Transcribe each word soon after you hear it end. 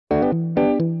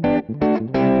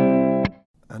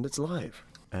And it's live.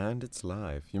 And it's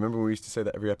live. You remember when we used to say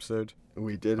that every episode?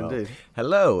 We did indeed.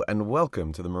 Hello, and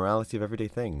welcome to The Morality of Everyday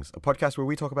Things, a podcast where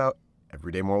we talk about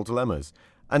everyday moral dilemmas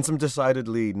and some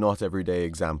decidedly not everyday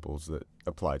examples that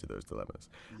apply to those dilemmas.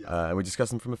 Yeah. And we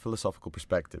discuss them from a philosophical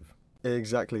perspective.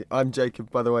 Exactly. I'm Jacob,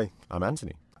 by the way. I'm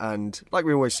Anthony. And like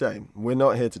we always say, we're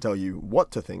not here to tell you what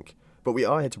to think, but we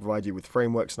are here to provide you with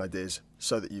frameworks and ideas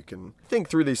so that you can think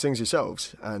through these things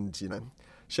yourselves and,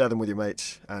 share them with your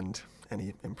mates and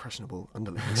any impressionable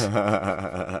underlings.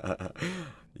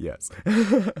 Yes.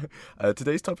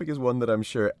 Today's topic is one that I'm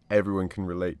sure everyone can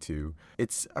relate to.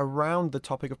 It's around the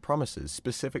topic of promises,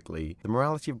 specifically the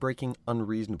morality of breaking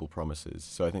unreasonable promises.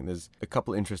 So I think there's a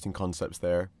couple interesting concepts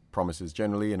there, promises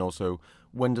generally, and also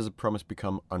when does a promise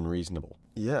become unreasonable?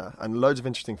 Yeah, and loads of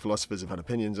interesting philosophers have had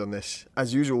opinions on this.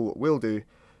 As usual, what we'll do,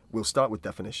 we'll start with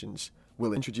definitions.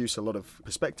 We'll introduce a lot of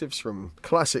perspectives from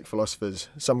classic philosophers,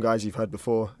 some guys you've heard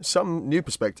before, some new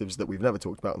perspectives that we've never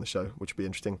talked about on the show, which will be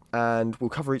interesting. And we'll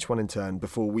cover each one in turn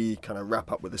before we kind of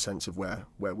wrap up with a sense of where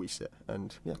we sit.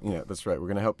 And yeah, that's right. We're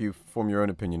going to help you form your own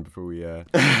opinion before we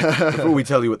before we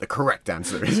tell you what the correct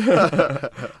answer is.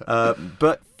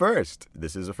 But first,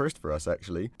 this is a first for us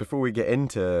actually. Before we get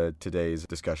into today's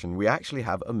discussion, we actually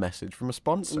have a message from a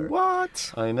sponsor.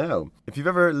 What? I know. If you've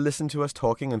ever listened to us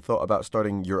talking and thought about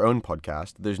starting your own podcast,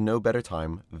 there's no better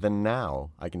time than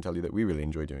now. I can tell you that we really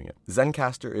enjoy doing it.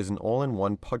 Zencastr is an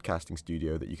all-in-one podcasting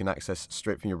studio that you can access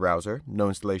straight from your browser, no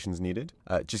installations needed.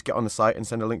 Just get on the site and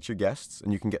send a link to your guests,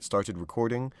 and you can get started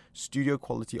recording studio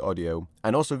quality audio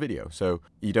and also video. So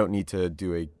you don't need to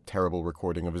do a terrible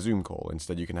recording of a Zoom call.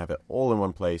 Instead, you can have it all in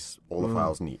one place, all the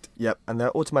files neat. Yep, and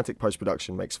their automatic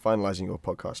post-production makes finalizing your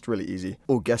podcast really easy.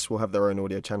 All guests will have their own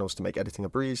audio channels to make editing a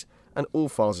breeze, and all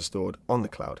files are stored on the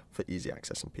cloud for easy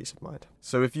access and peace of mind.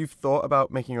 So if you've thought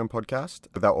about making your own podcast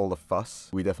without all the fuss,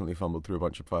 we definitely fumbled through a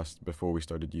bunch of fuss before we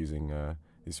started using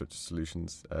these sorts of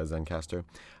solutions, Zencastr.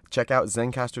 Check out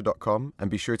zencastr.com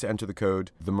and be sure to enter the code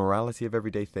The Morality of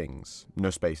Everyday Things, no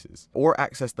spaces, or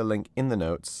access the link in the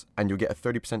notes and you'll get a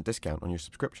 30% discount on your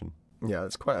subscription. Yeah,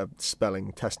 it's quite a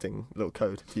spelling testing little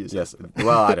code to use. Yes,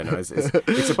 well, I don't know.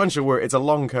 It's a bunch of words. It's a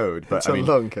long code, but it's a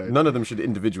long code. None of them should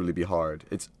individually be hard.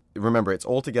 Remember, it's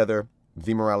all together.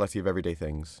 The Morality of Everyday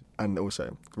Things. And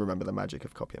also, remember the magic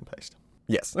of copy and paste.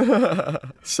 Yes.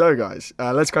 So, guys,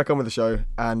 let's crack on with the show.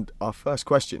 And our first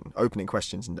question, opening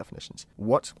questions and definitions.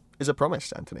 What is a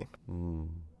promise, Anthony?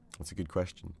 That's a good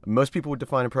question. Most people would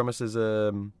define a promise as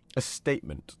a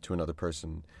statement to another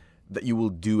person that you will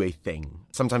do a thing.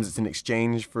 Sometimes it's in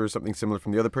exchange for something similar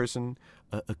from the other person.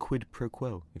 A quid pro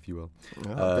quo, if you will. A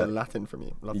bit of Latin from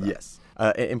you. Love that. Yes.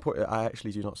 I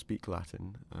actually do not speak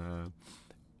Latin.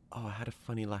 I had a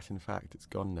funny Latin fact. It's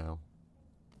gone now.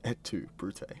 Et tu,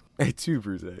 Brute. Et tu,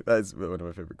 Brute. That's one of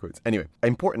my favorite quotes. Anyway,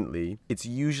 importantly, it's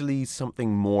usually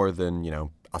something more than,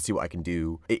 I'll see what I can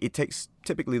do. It takes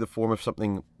typically the form of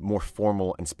something more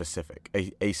formal and specific.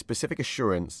 A specific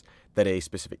assurance that a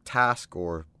specific task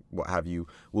or what have you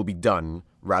will be done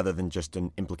rather than just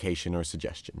an implication or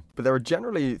suggestion. But there are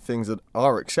generally things that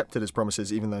are accepted as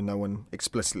promises even though no one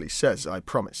explicitly says, I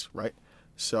promise, right?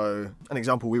 So an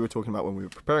example we were talking about when we were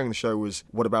preparing the show was,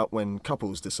 what about when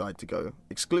couples decide to go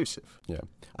exclusive? Yeah.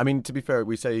 I mean, to be fair,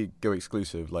 we say go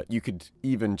exclusive. Like, you could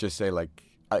even just say, like,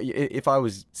 if I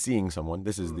was seeing someone,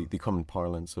 this is the common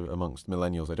parlance amongst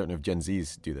millennials. I don't know if Gen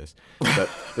Zs do this, but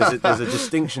there's a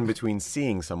distinction between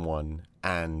seeing someone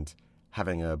and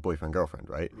having a boyfriend-girlfriend,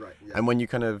 right? Right, yeah. And when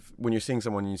you're seeing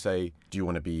someone and you say, do you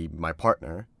want to be my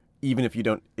partner? Even if you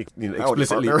don't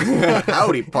explicitly...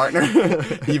 Howdy, partner.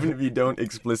 Even if you don't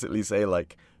explicitly say,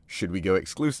 like, should we go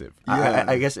exclusive? Yeah.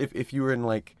 I guess if you were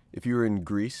in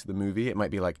Grease, the movie, it might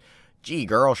be like, gee,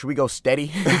 girl, should we go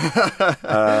steady?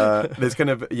 There's kind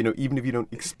of, even if you don't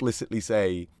explicitly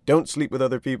say, don't sleep with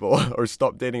other people or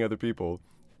stop dating other people,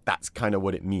 that's kind of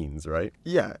what it means, right?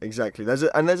 Yeah, exactly. There's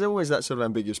always that sort of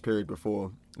ambiguous period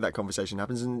before that conversation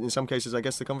happens, and in some cases, I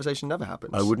guess the conversation never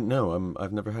happens. I wouldn't know.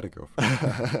 I've never had a girlfriend.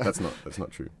 That's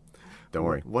not true. Don't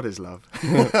worry. What is love?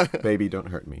 Baby, don't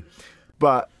hurt me.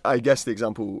 But I guess the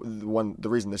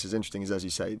reason this is interesting is, as you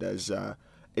say,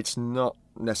 it's not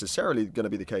necessarily going to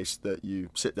be the case that you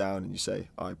sit down and you say,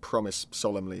 I promise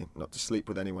solemnly not to sleep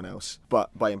with anyone else. But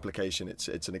by implication, it's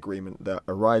an agreement that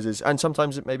arises. And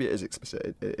sometimes maybe it is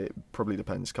explicit. It probably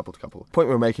depends couple to couple. The point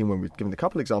we're making when we're giving the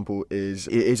couple example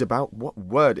is about what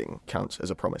wording counts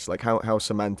as a promise. Like how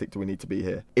semantic do we need to be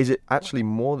here? Is it actually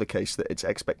more the case that it's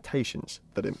expectations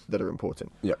that are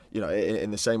important? Yeah.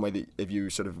 In the same way that if you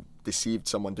sort of deceived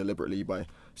someone deliberately by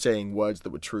saying words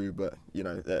that were true, but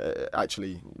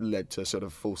actually led to sort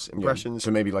of false impressions.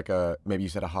 So maybe maybe you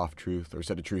said a half truth, or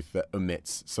said a truth that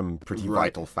omits some pretty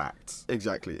vital facts.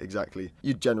 Exactly.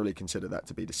 You'd generally consider that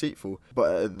to be deceitful.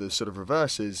 But the sort of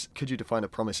reverse is, could you define a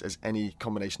promise as any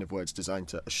combination of words designed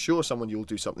to assure someone you'll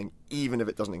do something, even if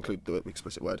it doesn't include the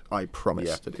explicit word, I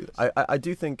promise to do this? I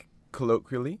do think,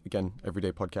 colloquially, again,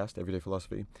 everyday podcast, everyday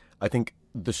philosophy, I think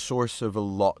the source of a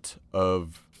lot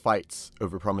of fights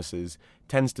over promises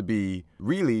tends to be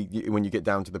really when you get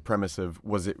down to the premise of,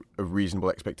 was it a reasonable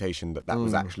expectation that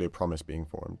was actually a promise being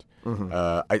formed?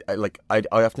 I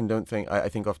often don't think, I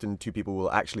think often two people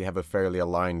will actually have a fairly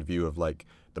aligned view of like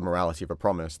the morality of a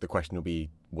promise. The question will be,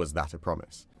 was that a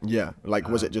promise? Yeah, like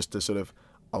was it just a sort of,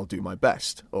 I'll do my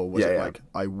best, or was it like,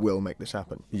 I will make this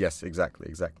happen? Yes,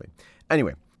 exactly.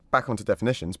 Anyway, back onto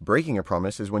definitions. Breaking a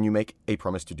promise is when you make a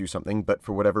promise to do something, but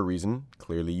for whatever reason,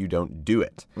 clearly you don't do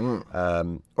it.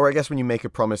 Or I guess when you make a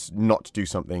promise not to do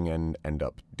something and end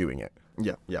up doing it.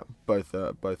 Yeah, both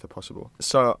are possible.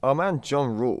 So our man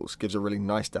John Rawls gives a really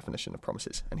nice definition of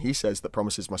promises, and he says that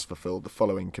promises must fulfill the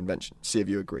following convention. See if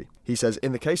you agree. He says,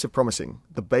 in the case of promising,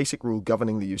 the basic rule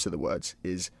governing the use of the words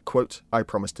is, quote, I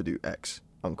promise to do X,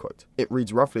 unquote. It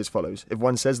reads roughly as follows. If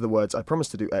one says the words, I promise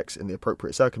to do X in the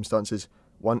appropriate circumstances,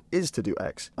 one is to do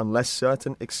X unless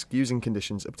certain excusing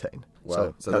conditions obtain.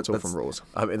 Wow. So that's all from Rawls.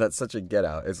 I mean, that's such a get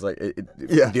out. It's like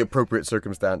the appropriate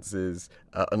circumstances,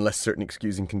 unless certain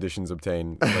excusing conditions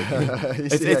obtain. Like,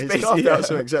 he's carved out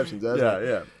some exceptions. He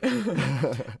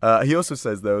also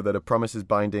says, though, that a promise is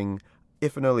binding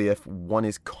if and only if one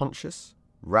is conscious,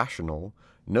 rational,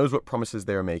 knows what promises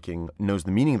they are making, knows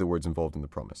the meaning of the words involved in the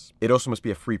promise. It also must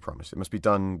be a free promise. It must be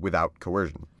done without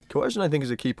coercion. Coercion, I think, is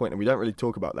a key point, and we don't really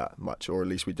talk about that much, or at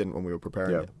least we didn't when we were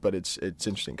preparing it. But it's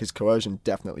interesting, because coercion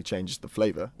definitely changes the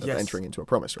flavour of entering into a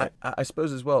promise, right? I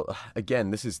suppose as well,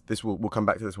 again, we'll come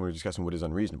back to this when we're discussing what is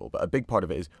unreasonable, but a big part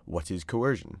of it is, what is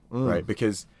coercion, right?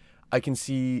 Because I can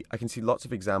see lots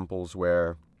of examples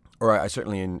where, or I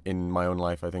certainly in my own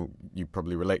life, I think you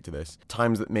probably relate to this,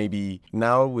 times that maybe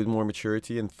now with more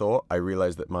maturity and thought, I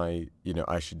realize that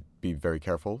I should be very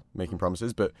careful making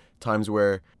promises, but times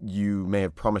where you may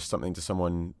have promised something to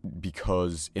someone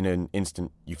because in an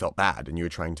instant you felt bad and you were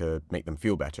trying to make them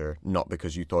feel better, not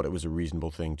because you thought it was a reasonable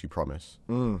thing to promise.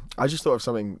 I just thought of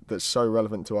something that's so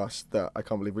relevant to us that I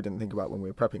can't believe we didn't think about when we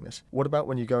were prepping this. What about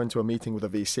when you go into a meeting with a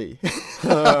VC?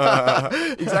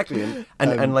 Exactly.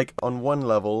 And like on one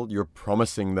level, you're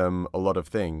promising them a lot of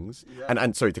things. Yeah.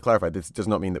 And sorry, to clarify, this does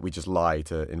not mean that we just lie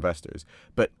to investors.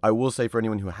 But I will say, for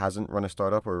anyone who hasn't run a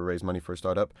startup or raised money for a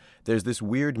startup, there's this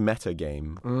weird meta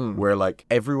game where like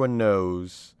everyone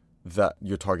knows that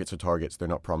your targets are targets, they're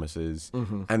not promises.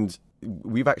 And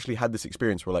we've actually had this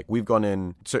experience where like we've gone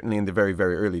in, certainly in the very,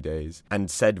 very early days, and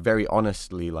said very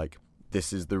honestly, like,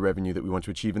 this is the revenue that we want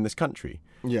to achieve in this country.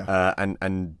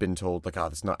 And been told like,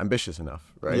 that's not ambitious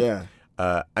enough, right?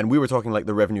 And we were talking like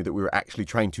the revenue that we were actually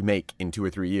trying to make in 2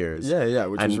 or 3 years.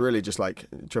 Which is really just like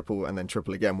triple and then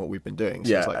triple again what we've been doing.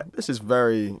 So it's like, this is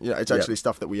very, it's actually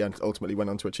stuff that we ultimately went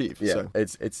on to achieve. So.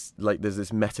 It's like there's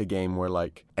this meta game where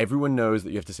like everyone knows that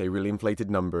you have to say really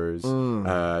inflated numbers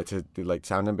to like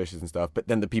sound ambitious and stuff, but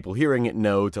then the people hearing it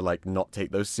know to like not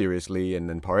take those seriously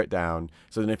and then par it down.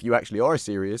 So then if you actually are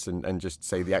serious and just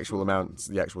say the actual amounts,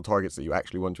 the actual targets that you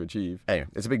actually want to achieve. Anyway,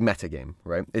 it's a big meta game,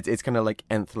 right? It's kind of like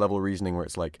nth level reasoning where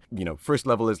it's like, first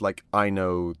level is like, I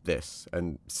know this,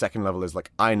 and second level is like,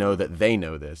 I know that they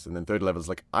know this, and then third level is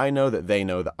like, I know that they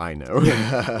know that I know.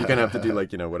 You're gonna have to do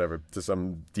like, whatever, to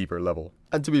some deeper level.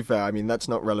 And to be fair, I mean, that's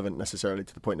not relevant necessarily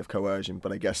to the point of coercion,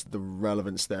 but I guess the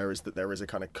relevance there is that there is a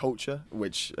kind of culture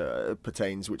which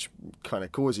which kind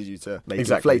of causes you to make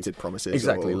inflated promises.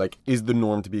 Exactly, like, is the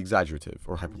norm to be exaggerative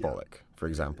or hyperbolic, for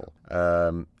example.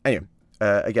 Anyway.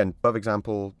 Again, above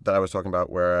example that I was talking about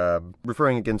where,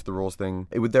 referring again to the Rawls thing,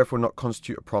 it would therefore not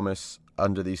constitute a promise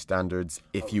under these standards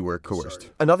if you were coerced.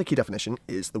 Another key definition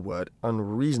is the word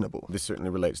unreasonable. This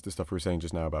certainly relates to stuff we were saying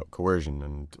just now about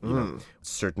coercion and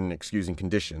certain excusing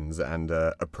conditions and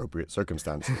appropriate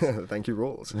circumstances. Thank you,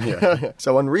 Rawls.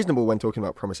 So unreasonable when talking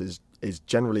about promises is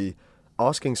generally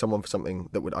asking someone for something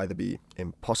that would either be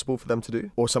impossible for them to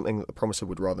do, or something that the promiser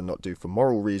would rather not do for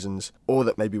moral reasons, or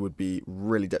that maybe would be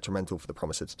really detrimental for the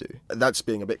promiser to do. That's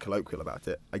being a bit colloquial about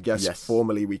it. I guess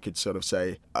formally we could sort of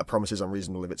say a promise is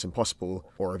unreasonable if it's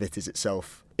impossible, or if it is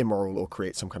itself immoral or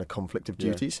creates some kind of conflict of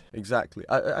duties. Exactly.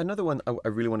 Another one I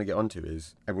really want to get onto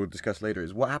is, and we'll discuss later,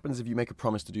 is what happens if you make a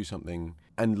promise to do something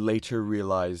and later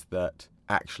realize that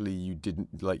actually you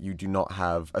do not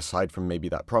have, aside from maybe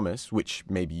that promise, which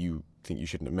maybe you think you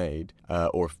shouldn't have made,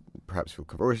 or perhaps feel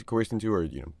coerced into, or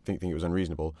think it was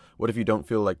unreasonable? What if you don't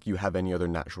feel like you have any other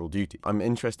natural duty? I'm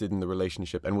interested in the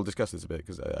relationship, and we'll discuss this a bit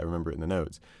because I remember it in the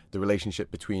notes, the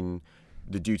relationship between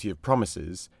the duty of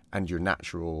promises and your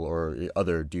natural or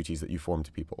other duties that you form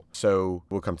to people. So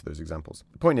we'll come to those examples.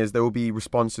 The point is, there will be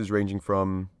responses ranging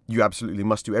from you absolutely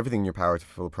must do everything in your power to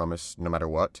fulfill a promise no matter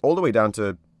what, all the way down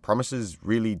to promises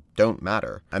really don't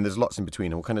matter. And there's lots in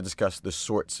between, and we'll kind of discuss the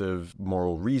sorts of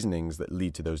moral reasonings that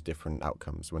lead to those different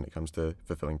outcomes when it comes to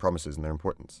fulfilling promises and their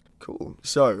importance. Cool.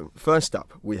 So, first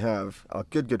up, we have our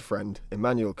good friend,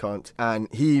 Immanuel Kant, and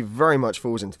he very much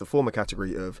falls into the former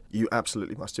category of you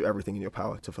absolutely must do everything in your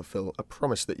power to fulfill a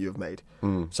promise that you have made.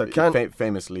 So Kant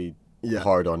famously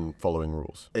hard on following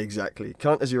rules. Exactly.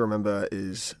 Kant, as you remember,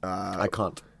 is... I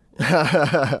can't.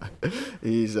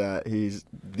 He's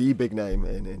the big name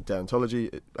in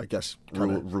deontology, I guess.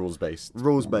 Rules-based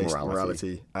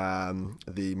morality.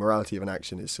 The morality of an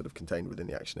action is sort of contained within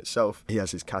the action itself. He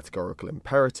has his categorical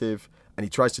imperative, and he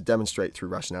tries to demonstrate through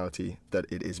rationality that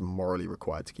it is morally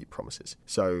required to keep promises.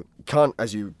 So Kant,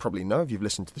 as you probably know if you've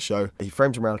listened to the show, he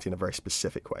frames morality in a very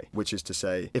specific way, which is to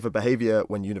say, if a behavior,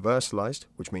 when universalized,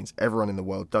 which means everyone in the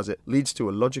world does it, leads to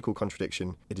a logical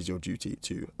contradiction, it is your duty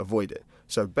to avoid it.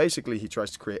 So basically, he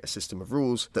tries to create a system of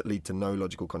rules that lead to no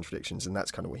logical contradictions, and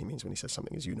that's kind of what he means when he says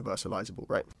something is universalizable,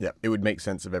 right? Yeah, it would make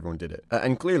sense if everyone did it.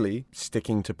 And clearly,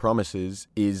 sticking to promises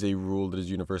is a rule that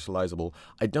is universalizable.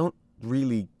 I don't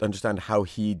really understand how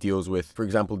he deals with, for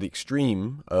example, the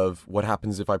extreme of what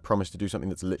happens if I promise to do something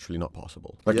that's literally not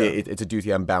possible. Like, it's a duty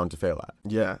I'm bound to fail at.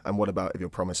 Yeah, and what about if your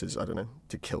promise is, I don't know,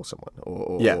 to kill someone?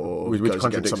 Or which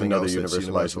contradicts another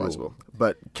universalized rule.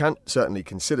 But Kant certainly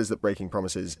considers that breaking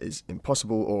promises is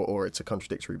impossible or it's a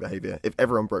contradictory behavior. If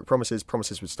everyone broke promises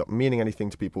would stop meaning anything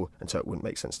to people, and so it wouldn't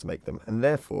make sense to make them. And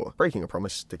therefore, breaking a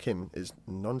promise to him is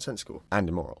nonsensical. And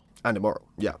immoral.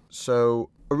 Yeah.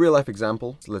 So, a real-life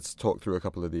example. So let's talk through a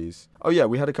couple of these. Oh yeah,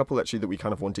 we had a couple actually that we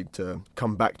kind of wanted to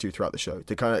come back to throughout the show.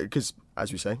 To kind of, because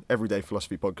as we say, everyday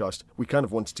philosophy podcast, we kind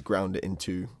of wanted to ground it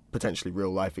into potentially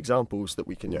real-life examples that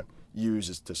we can use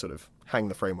as to sort of hang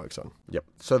the frameworks on. Yep.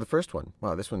 So the first one.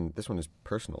 Wow, this one is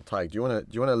personal. Tig, do you want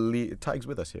to lead? Tig's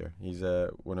with us here. He's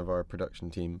one of our production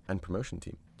team and promotion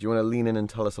team. Do you want to lean in and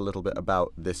tell us a little bit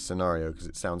about this scenario because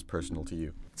it sounds personal to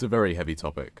you? It's a very heavy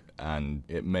topic, and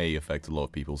it may affect a lot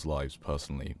of people's lives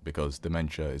personally, because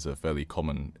dementia is a fairly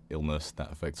common illness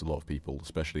that affects a lot of people,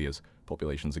 especially as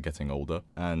populations are getting older.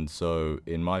 And so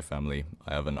in my family,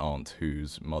 I have an aunt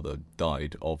whose mother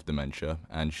died of dementia,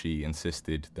 and she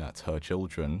insisted that her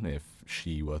children, if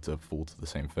she were to fall to the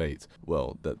same fate,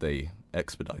 well, that they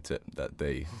expedite it, that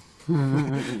they...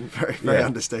 very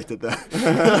understated there.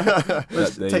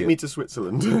 Take me to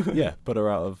Switzerland. Put her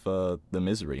out of the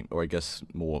misery, or I guess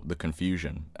more the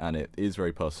confusion. And it is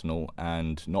very personal,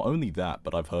 and not only that,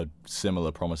 but I've heard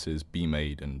similar promises be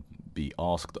made and be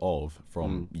asked of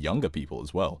from younger people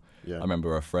as well. I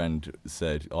remember a friend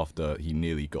said after he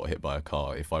nearly got hit by a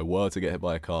car, if I were to get hit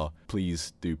by a car,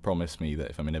 please do promise me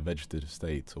that if I'm in a vegetative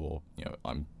state or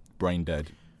I'm brain dead,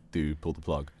 do pull the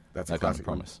plug. That's that a classic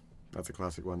kind of promise. That's a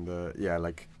classic one.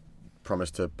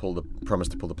 Promise to pull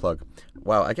the plug.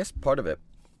 Wow, I guess part of it,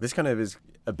 this kind of is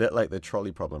a bit like the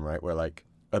trolley problem, right? Where like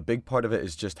a big part of it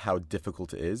is just how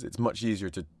difficult it is. It's much easier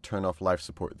to turn off life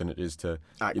support than it is to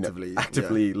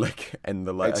actively like end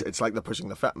the life. It's like the pushing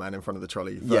the fat man in front of the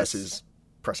trolley versus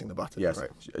pressing the button. Yes. Right.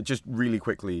 Just really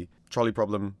quickly, trolley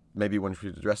problem, maybe one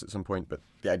should address at some point, but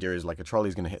the idea is like a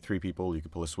trolley's going to hit 3 people, you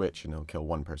could pull a switch and it'll kill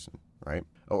 1 person, right?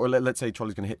 Or let's say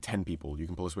trolley's going to hit 10 people, you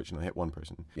can pull a switch and it'll hit 1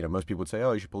 person. Most people would say,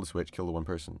 oh, you should pull the switch, kill the 1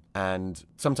 person. And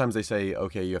sometimes they say,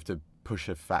 okay, you have to push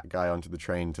a fat guy onto the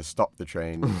train to stop the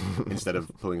train instead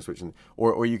of pulling a switch.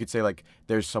 Or you could say, like,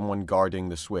 there's someone guarding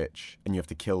the switch and you have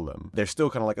to kill them. They're still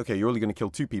kind of like, okay, you're only going to kill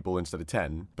 2 people instead of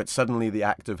 10, but suddenly the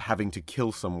act of having to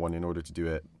kill someone in order to do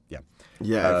it,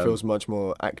 it feels much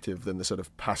more active than the sort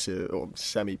of passive or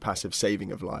semi-passive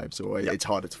saving of lives, or it's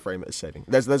harder to frame it as saving.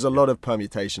 There's a lot of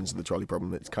permutations of the trolley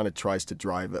problem that kind of tries to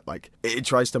drive it, like it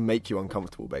tries to make you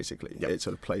uncomfortable, basically. It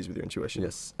sort of plays with your intuition.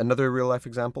 Yes. Another real-life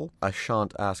example, I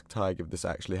shan't ask Tig if this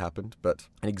actually happened, but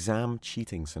an exam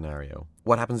cheating scenario.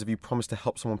 What happens if you promise to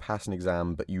help someone pass an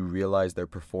exam, but you realize their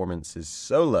performance is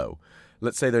so low?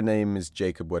 Let's say their name is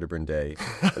Jacob Wedderburn Day.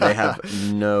 They have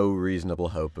no reasonable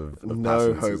hope of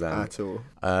passing this exam. At all.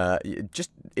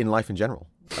 Just in life in general.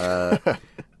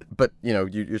 But,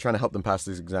 you're trying to help them pass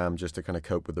this exam just to kind of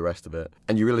cope with the rest of it.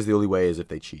 And you realize the only way is if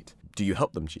they cheat. Do you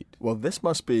help them cheat? Well, this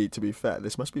must be, to be fair,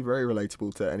 this must be very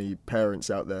relatable to any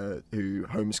parents out there who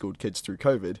homeschooled kids through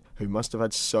COVID, who must have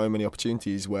had so many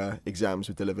opportunities where exams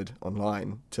were delivered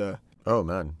online to Oh,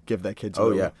 man. give their kids.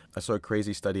 Oh, yeah. I saw a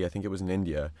crazy study, I think it was in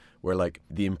India, where like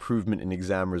the improvement in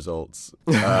exam results,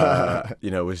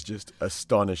 was just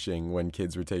astonishing when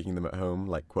kids were taking them at home,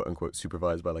 like quote unquote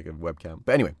supervised by like a webcam.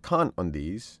 But anyway, Kant on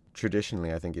these,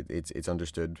 traditionally, I think it's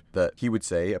understood that he would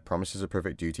say a promise is a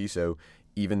perfect duty. So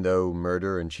even though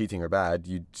murder and cheating are bad,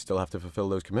 you still have to fulfill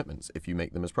those commitments if you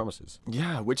make them as promises.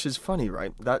 Yeah, which is funny,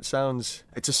 right?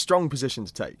 It's a strong position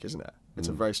to take, isn't it? It's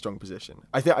a very strong position.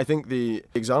 I think the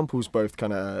examples both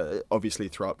kind of obviously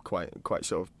throw up quite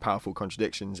sort of powerful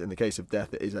contradictions. In the case of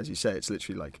death, it is, as you say, it's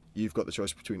literally like you've got the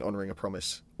choice between honouring a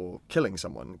promise or killing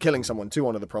someone to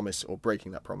honour the promise or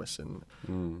breaking that promise. And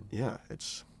yeah,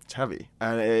 it's heavy.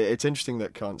 And it's interesting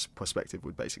that Kant's perspective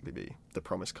would basically be the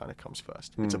promise kind of comes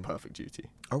first. It's a perfect duty.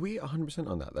 Are we 100%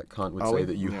 on that? That Kant would say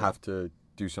that you have to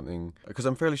do something, because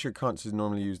I'm fairly sure Kant's is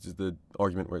normally used as the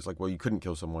argument where it's like, well, you couldn't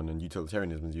kill someone, and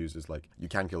utilitarianism is used as like, you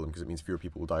can kill them because it means fewer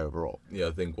people will die overall. Yeah,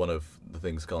 I think one of the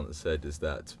things Kant has said is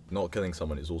that not killing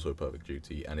someone is also a perfect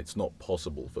duty, and it's not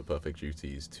possible for perfect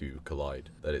duties to collide.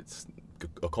 That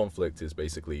a conflict is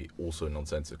basically also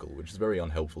nonsensical, which is a very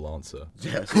unhelpful answer.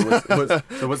 Yeah,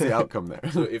 so what's the outcome there?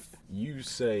 So if you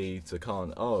say to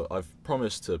Kant, oh, I've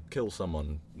promised to kill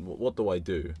someone, what do I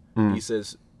do? He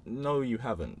says, no, you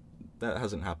haven't. That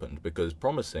hasn't happened, because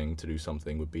promising to do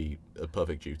something would be a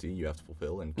perfect duty you have to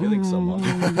fulfill, and killing someone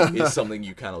is something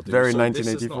you cannot do. Very so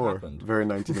 1984. Very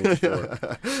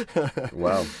 1984.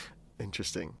 Wow.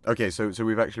 Interesting. Okay, so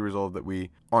we've actually resolved that we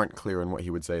aren't clear on what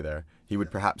he would say there. He would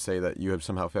perhaps say that you have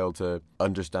somehow failed to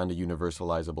understand a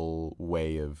universalizable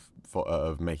way of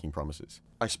making promises.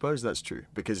 I suppose that's true,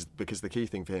 because the key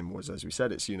thing for him was, as we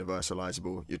said, it's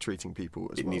universalizable. You're treating people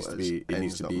as it well needs to as be it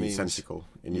needs to be means. sensical.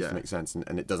 It needs to make sense,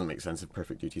 and it doesn't make sense if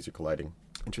perfect duties are colliding.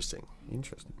 Interesting.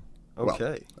 Okay.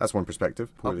 Well, that's one perspective.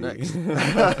 Up next.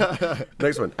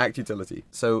 Next one, act utility.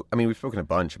 So, I mean, we've spoken a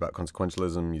bunch about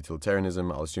consequentialism,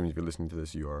 utilitarianism. I'll assume if you're listening to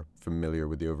this, you are familiar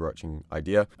with the overarching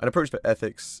idea. An approach to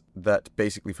ethics that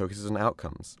basically focuses on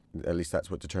outcomes. At least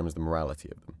that's what determines the morality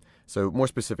of them. So, more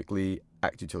specifically,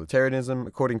 act utilitarianism.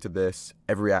 According to this,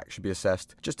 every act should be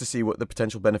assessed just to see what the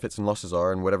potential benefits and losses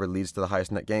are, and whatever leads to the highest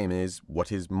net gain is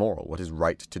what is moral, what is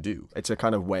right to do. It's a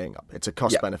kind of weighing up. It's a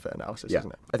cost-benefit analysis,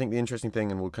 isn't it? I think the interesting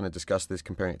thing, and we'll kind of discuss this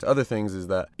comparing it to other things, is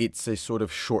that it's a sort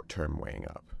of short-term weighing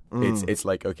up. It's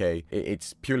like, okay,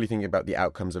 it's purely thinking about the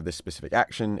outcomes of this specific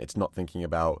action. It's not thinking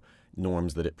about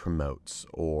norms that it promotes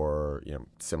or,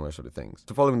 similar sort of things.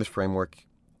 So following this framework,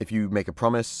 if you make a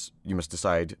promise, you must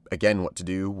decide, again, what to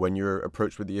do when you're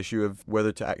approached with the issue of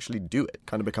whether to actually do it.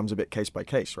 Kind of becomes a bit case by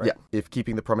case, right? Yeah. If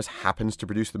keeping the promise happens to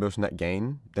produce the most net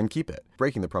gain, then keep it.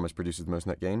 Breaking the promise produces the most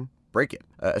net gain, break it.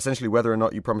 Essentially, whether or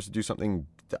not you promise to do something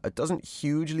doesn't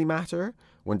hugely matter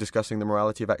when discussing the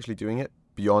morality of actually doing it,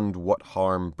 beyond what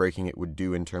harm breaking it would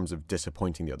do in terms of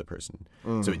disappointing the other person.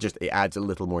 So it adds a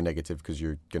little more negative because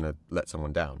you're going to let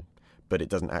someone down. But it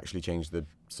doesn't actually change the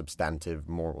substantive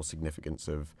moral significance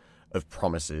of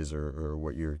promises or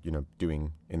what you're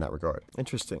doing in that regard.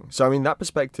 Interesting. So I mean, that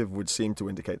perspective would seem to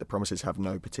indicate that promises have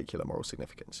no particular moral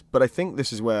significance. But I think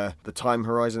this is where the time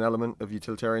horizon element of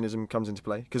utilitarianism comes into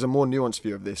play, because a more nuanced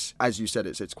view of this, as you said,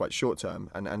 it's quite short term,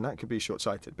 and that could be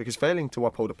short-sighted, because failing to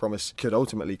uphold a promise could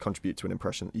ultimately contribute to an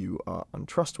impression that you are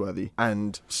untrustworthy,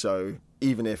 and so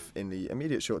even if in the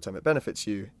immediate short term it benefits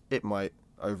you, it might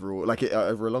overall,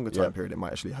 over a longer time period, it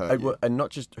might actually hurt you. And not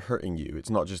just hurting you,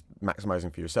 it's not just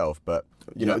maximizing for yourself, but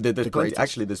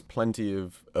there's plenty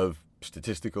of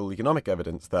statistical economic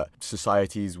evidence that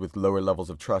societies with lower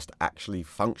levels of trust actually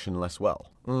function less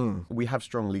well. We have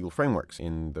strong legal frameworks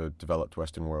in the developed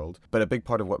Western world, but a big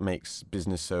part of what makes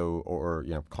business or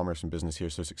commerce and business here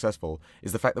so successful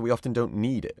is the fact that we often don't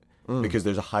need it because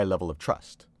there's a high level of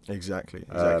trust. Exactly.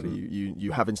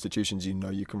 You have institutions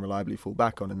you can reliably fall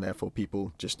back on, and therefore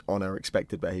people just honour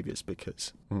expected behaviours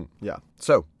because,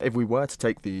 So, if we were to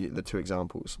take the two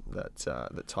examples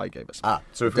that Ty gave us,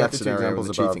 so if we have the two examples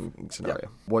and the cheating scenario,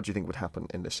 what do you think would happen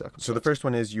in this circumstance? So the first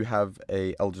one is you have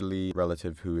a elderly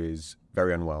relative who is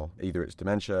very unwell. Either it's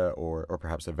dementia or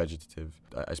perhaps a vegetative,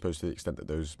 I suppose, to the extent that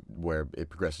those where it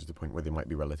progresses to the point where they might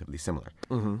be relatively similar.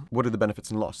 What are the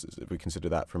benefits and losses if we consider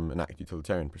that from an act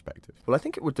utilitarian perspective? Well, I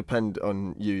think it would depend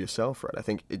on you yourself, right? I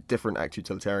think different act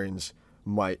utilitarians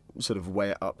might sort of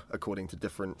weigh it up according to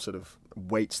different sort of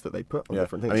weights that they put on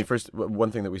different things. I mean, first,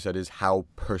 one thing that we said is how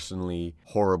personally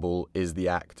horrible is the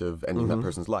act of ending that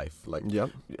person's life.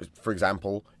 For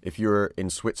example, if you're in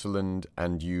Switzerland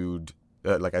and you'd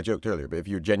like I joked earlier, but if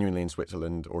you're genuinely in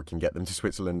Switzerland or can get them to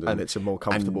Switzerland, and it's a more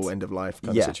comfortable end of life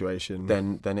kind of situation,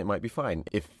 then it might be fine.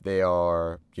 If they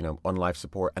are, on life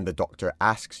support and the doctor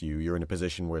asks you, you're in a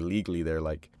position where legally they're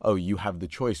like, oh, you have the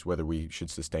choice whether we should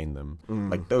sustain them.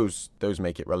 Like those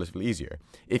make it relatively easier.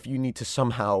 If you need to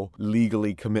somehow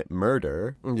legally commit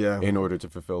murder in order to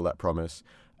fulfill that promise,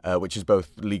 which is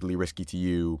both legally risky to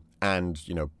you and,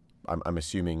 I'm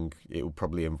assuming it will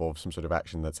probably involve some sort of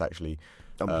action that's actually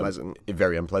unpleasant,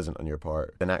 very unpleasant on your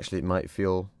part, then actually it might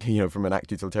feel, from an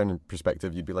act utilitarian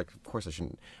perspective, you'd be like, of course I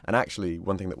shouldn't. And actually,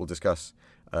 one thing that we'll discuss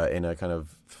in a kind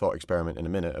of thought experiment in a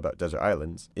minute about desert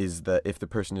islands is that if the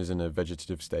person is in a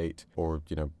vegetative state or,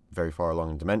 very far along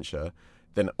in dementia,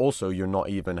 then also you're not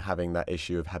even having that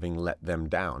issue of having let them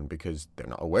down because they're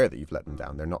not aware that you've let them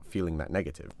down. They're not feeling that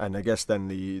negative. And I guess then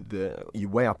you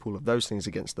weigh up all of those things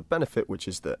against the benefit, which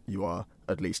is that you are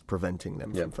at least preventing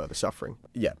them from further suffering.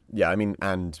 Yeah, I mean,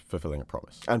 and fulfilling a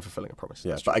promise.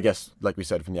 Yeah, but I guess, like we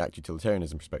said, from the act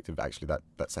utilitarianism perspective, actually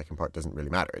that second part doesn't really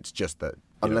matter. It's just that...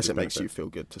 Unless it makes you feel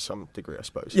good to some degree, I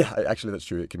suppose. Yeah, actually that's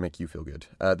true. It can make you feel good.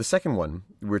 The second one,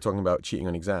 we were talking about cheating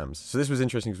on exams. So this was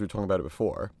interesting because we were talking about it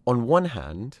before. On one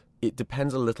hand, it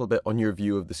depends a little bit on your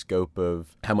view of the scope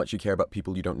of how much you care about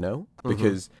people you don't know,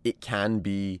 because it can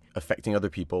be affecting other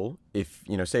people. If,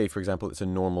 say, for example, it's a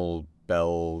normal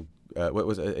Bell...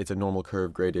 it's a normal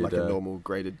curve graded... Like a normal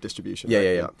graded distribution.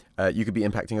 Yeah. You could be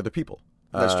impacting other people.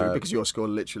 That's true, because your score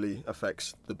literally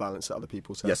affects the balance that other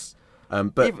people have. Yes.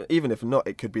 But even if not,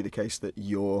 it could be the case that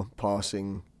your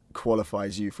passing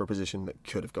qualifies you for a position that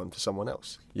could have gone to someone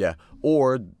else. Yeah.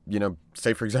 Or,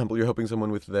 say, for example, you're helping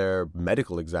someone with their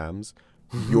medical exams.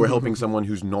 You're helping someone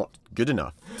who's not good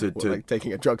enough to like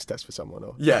taking a drugs test for someone.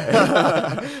 Or...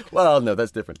 Yeah. Well, no,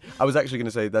 that's different. I was actually going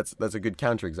to say that's a good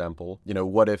counterexample.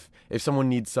 What if someone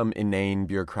needs some inane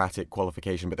bureaucratic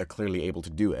qualification, but they're clearly able to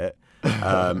do it,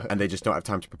 and they just don't have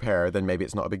time to prepare, then maybe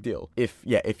it's not a big deal.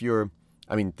 If you're...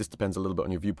 I mean, this depends a little bit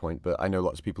on your viewpoint, but I know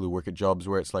lots of people who work at jobs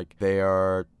where it's like they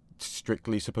are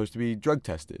strictly supposed to be drug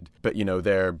tested, but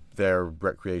their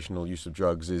recreational use of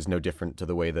drugs is no different to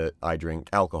the way that I drink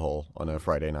alcohol on a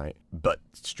Friday night, but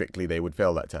strictly they would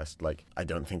fail that test. Like, I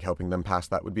don't think helping them pass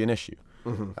that would be an issue.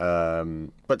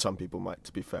 But some people might,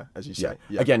 to be fair, as you say.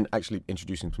 Yeah. Again, actually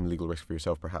introducing some legal risk for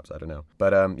yourself, perhaps, I don't know.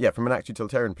 But from an act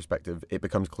utilitarian perspective, it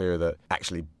becomes clear that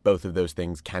actually both of those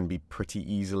things can be pretty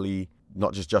easily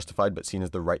not just justified, but seen as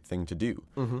the right thing to do.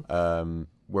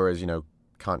 Whereas,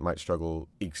 Kant might struggle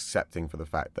accepting for the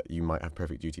fact that you might have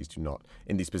perfect duties to not,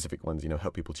 in these specific ones,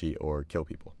 help people cheat or kill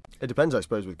people. It depends, I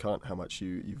suppose, with Kant, how much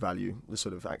you value the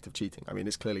sort of act of cheating. I mean,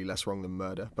 it's clearly less wrong than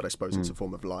murder, but I suppose it's a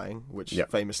form of lying, which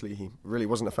famously he really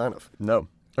wasn't a fan of. No.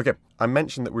 Okay, I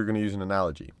mentioned that we're going to use an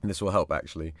analogy, and this will help,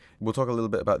 actually. We'll talk a little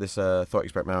bit about this thought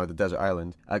experiment now with the desert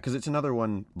island, because it's another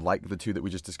one, like the two that we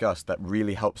just discussed, that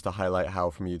really helps to highlight how,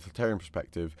 from a utilitarian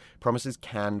perspective, promises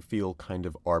can feel kind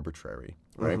of arbitrary,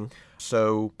 right?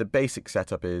 So the basic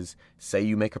setup is, say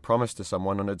you make a promise to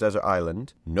someone on a desert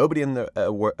island, nobody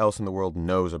else in the world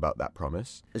knows about that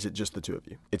promise. Is it just the two of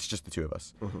you? It's just the two of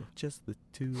us. Just the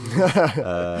two of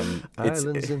us.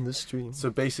 Islands in the stream. So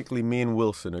basically, me and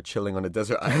Wilson are chilling on a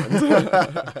desert island.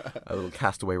 A little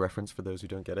Castaway reference for those who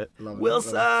don't get it.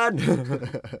 Wilson!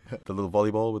 The little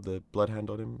volleyball with the blood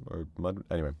hand on him, or mud.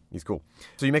 Anyway, he's cool.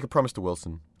 So you make a promise to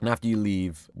Wilson, and after you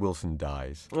leave, Wilson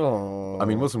dies. Oh. I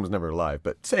mean, Wilson was never alive,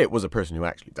 but say it was a person who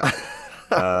actually died.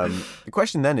 The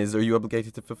question then is, are you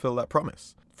obligated to fulfill that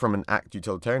promise? From an act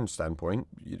utilitarian standpoint,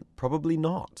 probably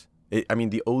not.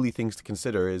 The only things to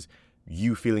consider is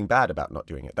you feeling bad about not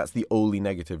doing it. That's the only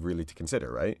negative really to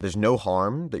consider, right? There's no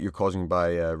harm that you're causing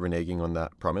by reneging on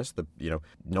that promise.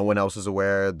 No one else is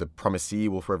aware. The promisee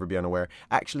will forever be unaware.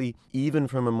 Actually, even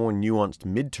from a more nuanced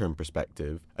midterm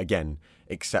perspective, again,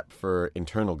 except for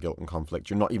internal guilt and conflict,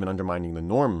 you're not even undermining the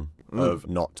norm of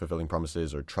not fulfilling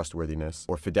promises or trustworthiness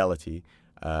or fidelity,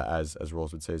 as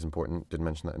Rawls would say is important. Didn't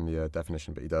mention that in the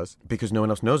definition, but he does. Because no one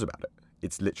else knows about it.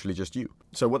 It's literally just you.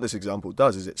 So what this example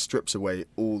does is it strips away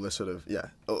all the sort of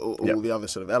all the other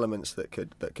sort of elements that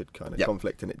could kind of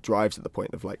conflict, and it drives at the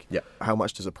point of how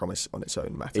much does a promise on its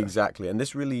own matter? Exactly. And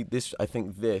I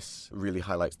think this really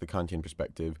highlights the Kantian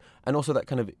perspective, and also that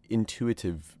kind of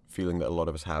intuitive feeling that a lot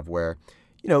of us have where,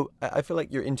 I feel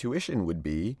like your intuition would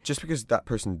be, just because that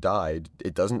person died,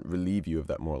 it doesn't relieve you of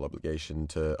that moral obligation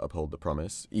to uphold the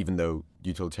promise, even though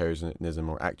utilitarianism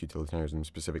or act utilitarianism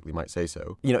specifically might say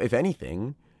so. If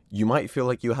anything, you might feel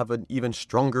like you have an even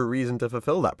stronger reason to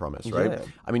fulfill that promise, right? Yeah.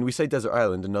 I mean, we say desert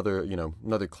island,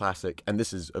 another classic, and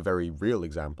this is a very real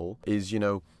example, is,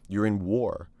 you're in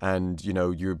war and,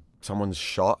 someone's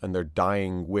shot and their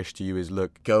dying wish to you is,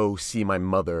 look, go see my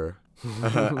mother.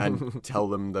 and tell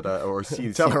them that, or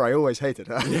Tell her I always hated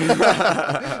her.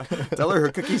 tell her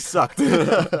cookies sucked.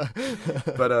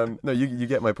 But no, you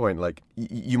get my point. Like,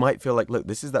 you might feel like, look,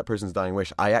 this is that person's dying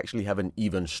wish. I actually have an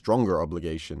even stronger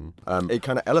obligation. It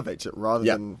kind of elevates it rather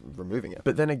than removing it.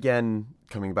 But then again,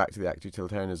 coming back to the act of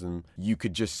utilitarianism, you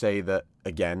could just say that,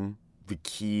 again, the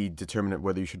key determinant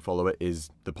whether you should follow it is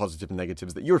the positive and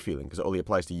negatives that you're feeling, because it only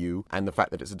applies to you, and the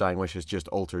fact that it's a dying wish has just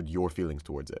altered your feelings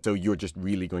towards it. So you're just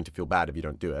really going to feel bad if you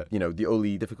don't do it. You know, the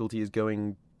only difficulty is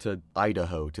going to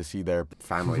Idaho to see their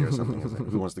family or something. It's like,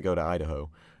 who wants to go to Idaho?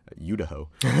 Idaho.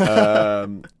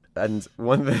 And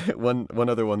one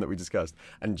other one that we discussed,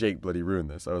 and Jake bloody ruined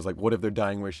this. I was like, what if their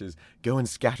dying wish is go and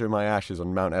scatter my ashes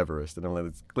on Mount Everest? And I'm like,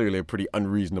 it's clearly a pretty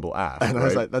unreasonable ask. And I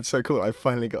was like, that's so cool. I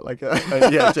finally got like a...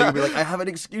 yeah, Jake would be like, I have an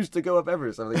excuse to go up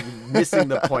Everest. I'm like, you're missing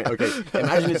the point. Okay,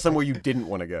 imagine it's somewhere you didn't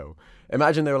want to go.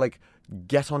 Imagine they were like,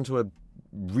 get onto a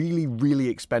really, really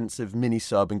expensive mini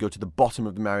sub and go to the bottom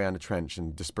of the Mariana Trench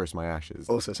and disperse my ashes.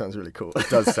 Also sounds really cool. It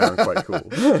does sound quite cool.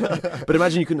 But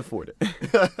imagine you couldn't afford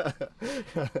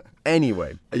it.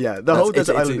 Anyway. Yeah, the whole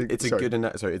desert island... It's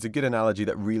a good analogy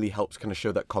that really helps kind of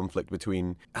show that conflict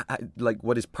between like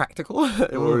what is practical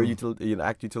or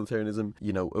act utilitarianism,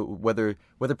 you know, whether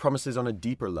promises on a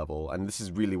deeper level, and this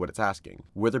is really what it's asking,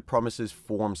 whether promises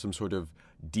form some sort of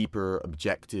deeper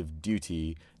objective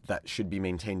duty that should be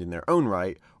maintained in their own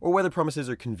right, or whether promises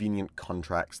are convenient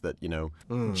contracts that, you know,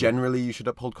 generally you should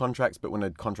uphold contracts, but when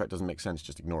a contract doesn't make sense,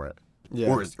 just ignore it. Yeah.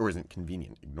 Or isn't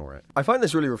convenient, ignore it. I find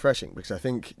this really refreshing because I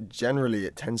think generally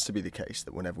it tends to be the case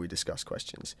that whenever we discuss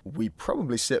questions, we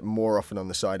probably sit more often on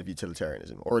the side of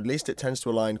utilitarianism, or at least it tends to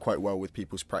align quite well with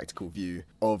people's practical view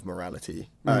of morality.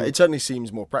 It certainly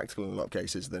seems more practical in a lot of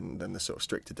cases than the sort of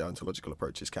stricter deontological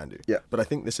approaches can do. Yeah. But I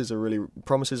think this is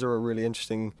promises are a really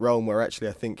interesting realm where actually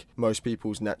I think most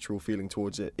people's natural feeling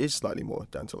towards it is slightly more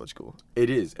deontological. It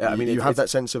is. I mean, you have that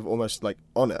sense of almost like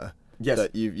honour. Yes.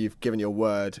 That you've given your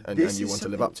word and you want to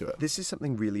live up to it. This is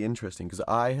something really interesting because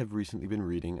I have recently been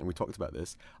reading, and we talked about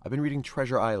this, I've been reading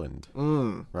Treasure Island,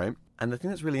 right? And the thing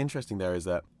that's really interesting there is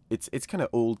that it's kind of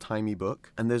old-timey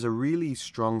book, and there's a really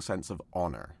strong sense of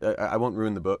honor. I won't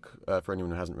ruin the book for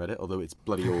anyone who hasn't read it, although it's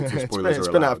bloody old, so spoilers It's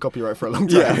are been allowed. out of copyright for a long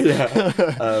time.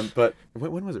 Yeah. But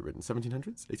when was it written?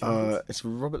 1700s? 1800s? It's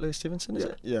Robert Louis Stevenson, is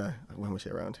it? Yeah. When was he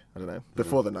around? I don't know.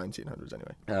 Before the 1900s,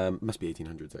 anyway. Must be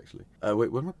 1800s, actually. Wait,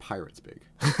 when were pirates big?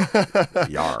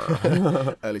 Yar.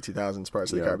 Early 2000s,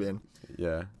 Pirates of the Caribbean.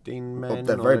 Yeah.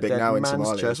 They're very big now in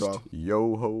Somalia as well.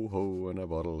 Yo ho ho and a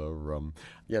bottle of rum.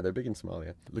 Yeah, they're big in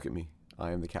Somalia. Look at me.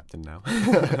 I am the captain now.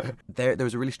 There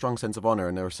was a really strong sense of honor,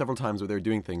 and there were several times where they were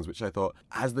doing things which I thought,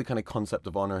 as the kind of concept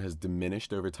of honor has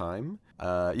diminished over time,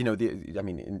 I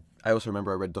also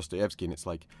remember I read Dostoevsky, and it's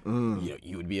like, you know,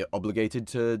 you would be obligated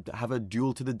to have a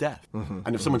duel to the death.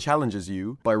 And if someone challenges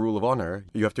you by rule of honor,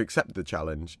 you have to accept the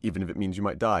challenge, even if it means you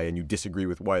might die, and you disagree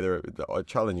with why they're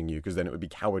challenging you, because then it would be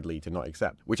cowardly to not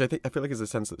accept, which I feel like is a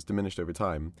sense that's diminished over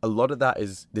time. A lot of that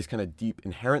is this kind of deep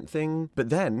inherent thing, but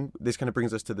then this kind of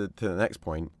brings us to the next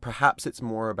point. Perhaps it's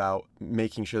more about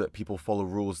making sure that people follow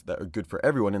rules that are good for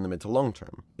everyone in the mid to long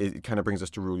term. It kind of brings us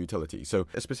to rule utility. So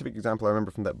a specific example I remember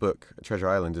from that book, Treasure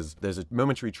Island, is there's a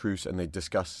momentary truce and they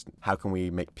discuss how can we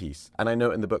make peace. And I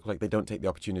know in the book, like, they don't take the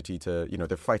opportunity to, you know,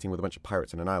 they're fighting with a bunch of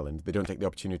pirates on an island. They don't take the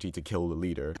opportunity to kill the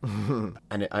leader.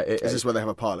 And is this where they have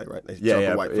a parley, right? They drop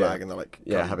a white flag and they're like,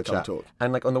 have a chat. Talk.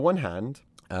 And like on the one hand,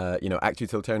 act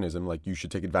utilitarianism, like you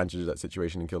should take advantage of that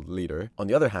situation and kill the leader. On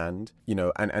the other hand, you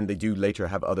know, and they do later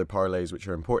have other parlays which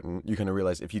are important, you kind of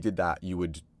realize if you did that, you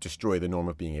would destroy the norm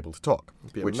of being able to talk.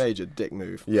 It'd be a major dick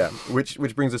move. Yeah, which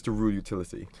brings us to rule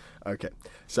utility. Okay,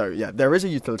 so yeah, there is a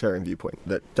utilitarian viewpoint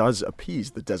that does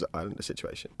appease the desert islander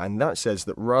situation, and that says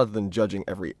that rather than judging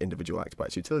every individual act by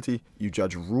its utility, you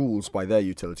judge rules by their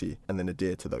utility and then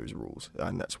adhere to those rules,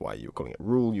 and that's why you're calling it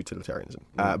rule utilitarianism.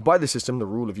 By the system, the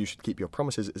rule of you should keep your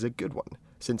promises is a good one,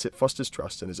 since it fosters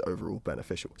trust and is overall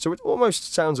beneficial. So it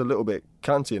almost sounds a little bit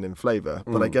Kantian in flavour,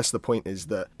 but I guess the point is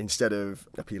that instead of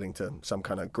appealing to some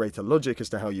kind of greater logic as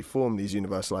to how you form these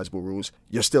universalizable rules,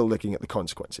 you're still looking at the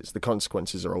consequences. The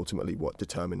consequences are ultimately what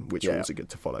determine which rules are good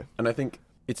to follow. And I think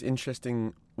it's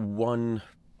interesting, one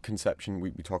conception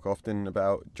we talk often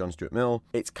about, John Stuart Mill,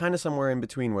 it's kind of somewhere in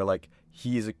between where, like,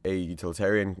 he is a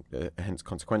utilitarian, hence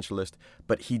consequentialist,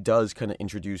 but he does kind of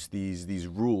introduce these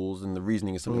rules, and the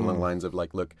reasoning is something along the lines of,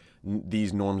 like, look,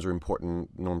 these norms are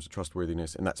important, norms of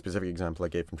trustworthiness. In that specific example I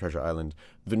gave from Treasure Island,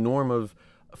 the norm of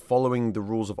following the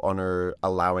rules of honor,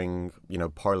 allowing,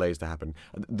 parlays to happen.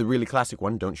 The really classic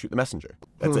one, don't shoot the messenger.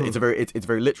 It's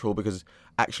very literal, because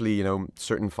actually,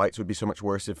 certain fights would be so much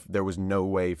worse if there was no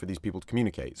way for these people to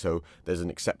communicate. So there's an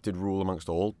accepted rule amongst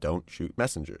all, don't shoot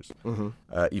messengers,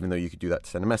 even though you could do that to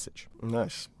send a message.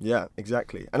 Nice. Yeah,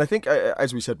 exactly. And I think,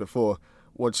 as we said before,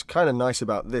 what's kind of nice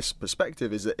about this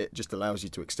perspective is that it just allows you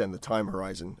to extend the time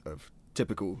horizon of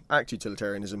typical act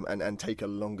utilitarianism and take a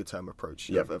longer term approach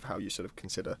of how you sort of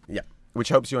consider. Yeah. Which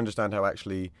helps you understand how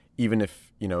actually, even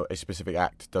if, a specific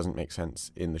act doesn't make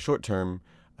sense in the short term,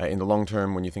 in the long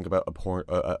term, when you think about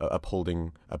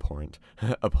upholding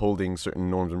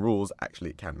certain norms and rules, actually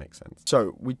it can make sense.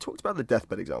 So we talked about the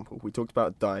deathbed example. We talked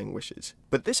about dying wishes.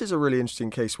 But this is a really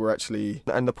interesting case where actually,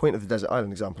 and the point of the desert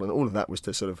island example and all of that was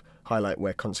to sort of highlight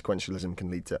where consequentialism can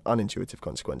lead to unintuitive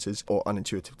consequences or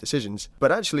unintuitive decisions.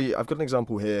 But actually, I've got an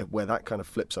example here where that kind of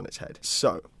flips on its head.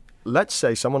 So let's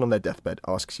say someone on their deathbed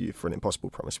asks you for an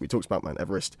impossible promise. We talked about Mount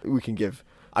Everest. We can give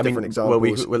different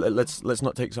examples. Well, let's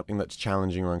not take something that's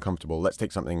challenging or uncomfortable. Let's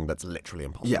take something that's literally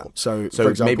impossible. Yeah. So for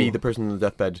example, maybe the person on the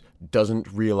deathbed doesn't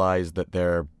realize that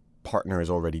their partner is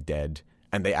already dead,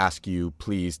 and they ask you,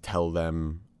 please tell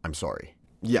them I'm sorry.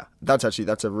 Yeah, that's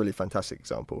a really fantastic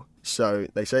example. So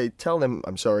they say, tell them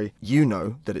I'm sorry. You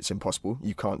know that it's impossible.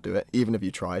 You can't do it. Even if you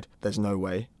tried, there's no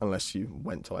way unless you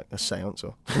went to like a seance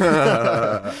or...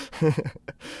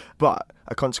 But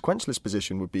a consequentialist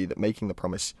position would be that making the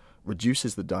promise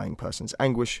reduces the dying person's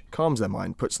anguish, calms their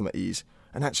mind, puts them at ease,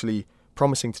 and actually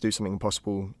promising to do something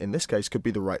impossible in this case could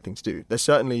be the right thing to do. There's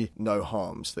certainly no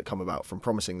harms that come about from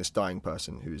promising this dying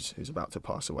person who's about to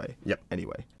pass away. Yep.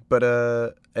 Anyway. But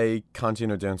a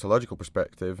Kantian or deontological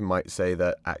perspective might say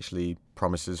that actually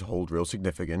promises hold real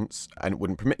significance and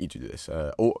wouldn't permit you to do this.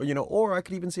 Or I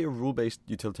could even say a rule-based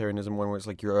utilitarianism one where it's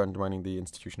like you're undermining the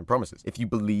institution of promises. If you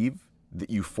believe that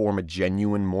you form a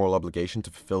genuine moral obligation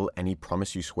to fulfill any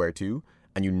promise you swear to,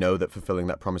 and you know that fulfilling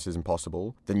that promise is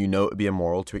impossible, then you know it would be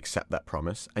immoral to accept that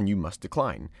promise, and you must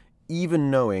decline,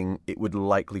 even knowing it would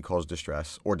likely cause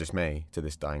distress or dismay to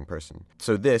this dying person.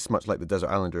 So this, much like the Desert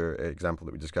Islander example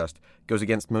that we discussed, goes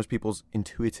against most people's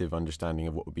intuitive understanding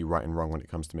of what would be right and wrong when it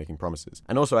comes to making promises.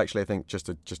 And also, actually, I think, just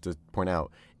to point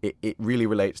out, it really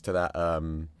relates to that,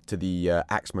 to the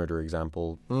axe murder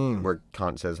example, where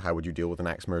Kant says, how would you deal with an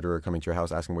axe murderer coming to your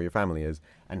house asking where your family is?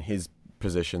 And his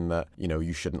position that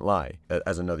you shouldn't lie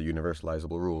as another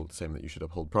universalizable rule, the same that you should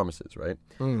uphold promises, right?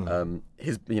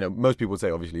 Most people would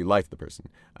say obviously lie to the person.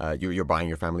 You're buying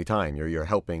your family time. You're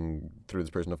helping through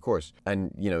this person, of course.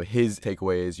 And his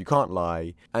takeaway is you can't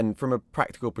lie. And from a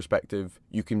practical perspective,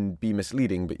 you can be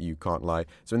misleading, but you can't lie.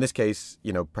 So in this case,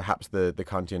 perhaps the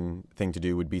Kantian thing to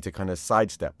do would be to kind of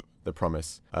sidestep the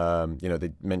promise.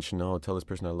 They mention, tell this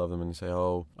person I love them, and say,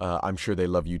 I'm sure they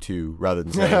love you too, rather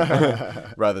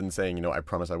than saying, I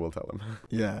promise I will tell them.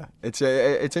 Yeah, it's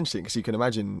interesting because you can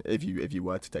imagine if you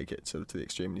were to take it sort of to the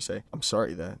extreme and you say, I'm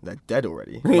sorry, they're dead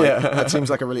already. That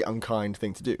seems like a really unkind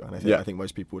thing to do, and I think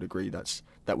most people would agree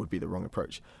that would be the wrong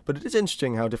approach. But it is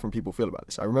interesting how different people feel about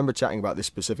this. I remember chatting about this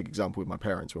specific example with my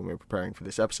parents when we were preparing for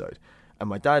this episode. And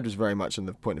my dad was very much on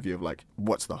the point of view of like,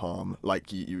 what's the harm?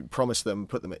 Like you promise them,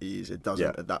 put them at ease. It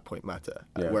doesn't at that point matter.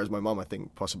 Whereas my mum, I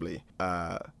think, possibly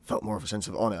felt more of a sense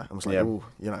of honour and was like,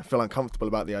 I feel uncomfortable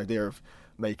about the idea of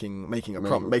making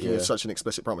such an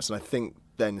explicit promise. And I think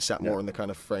then sat more in the kind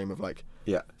of frame of like,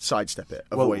 sidestep it,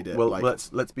 avoid it. Well,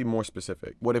 let's be more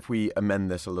specific. What if we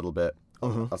amend this a little bit?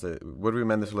 What if we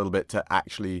amend this a little bit to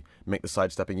actually make the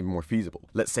sidestepping even more feasible?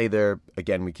 Let's say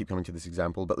we keep coming to this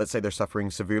example, but let's say they're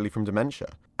suffering severely from dementia,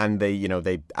 and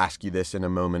they ask you this in a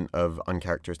moment of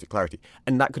uncharacteristic clarity,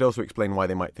 and that could also explain why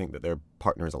they might think that their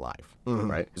partner is alive,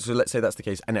 right? So let's say that's the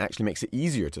case, and it actually makes it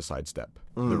easier to sidestep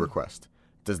the request.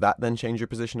 Does that then change your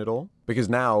position at all? Because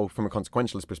now, from a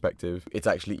consequentialist perspective, it's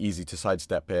actually easy to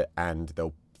sidestep it, and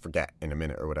they'll forget in a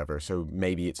minute or whatever. So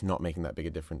maybe it's not making that big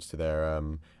a difference to their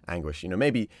anguish.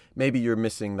 Maybe you're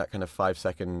missing that kind of 5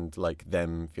 second, like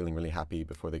them feeling really happy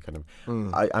before they kind of.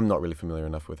 I'm not really familiar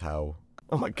enough with how.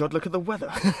 Oh my God! Look at the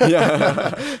weather.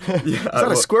 Is that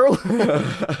a squirrel?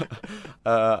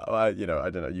 I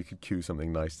don't know. You could cue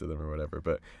something nice to them or whatever.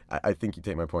 But I think you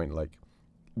take my point. Like,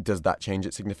 does that change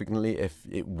it significantly? If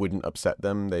it wouldn't upset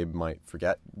them, they might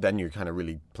forget. Then you're kind of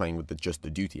really playing with just the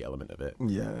duty element of it.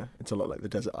 Yeah, it's a lot like the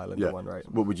Desert Islander one, right?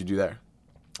 What would you do there?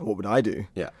 What would I do?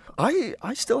 Yeah.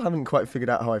 I still haven't quite figured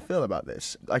out how I feel about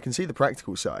this. I can see the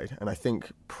practical side, and I think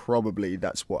probably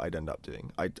that's what I'd end up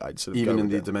doing. I'd sort of even go in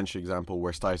with the dementia example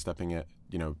where sidestepping it,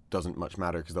 doesn't much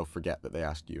matter because they'll forget that they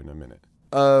asked you in a minute.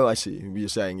 Oh, I see. You're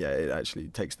saying, it actually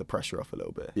takes the pressure off a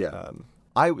little bit. Yeah.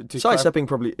 Sidestepping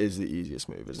probably is the easiest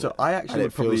move, isn't it? So I actually and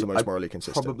it feels the most I morally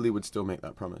consistent. probably would still make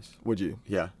that promise. Would you?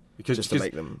 Yeah. Because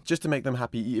Just to make them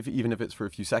happy, even if it's for a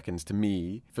few seconds. To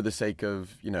me, for the sake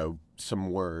of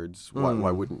some words, why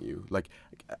wouldn't you? Like,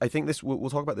 I think we'll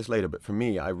talk about this later. But for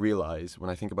me, I realize when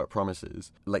I think about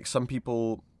promises, like some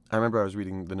people, I remember I was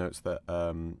reading the notes that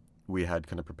we had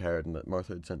kind of prepared and that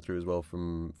Martha had sent through as well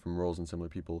from Rolls and similar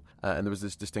people, and there was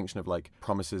this distinction of like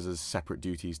promises as separate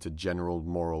duties to general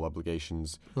moral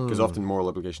obligations, because often moral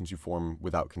obligations you form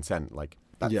without consent, like.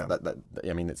 I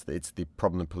mean, it's the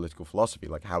problem of political philosophy.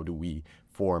 Like, how do we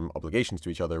form obligations to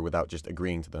each other without just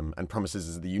agreeing to them? And promises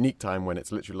is the unique time when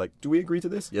it's literally like, do we agree to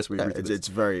this? Yes, we agree to this. It's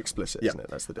very explicit, isn't it?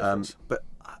 That's the difference. But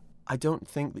I don't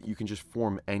think that you can just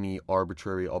form any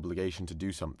arbitrary obligation to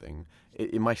do something.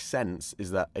 In my sense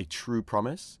is that a true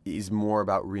promise is more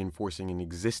about reinforcing an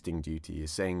existing duty,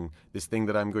 is saying this thing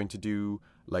that I'm going to do,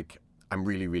 like, I'm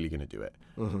really, really going to do it.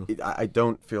 I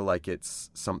don't feel like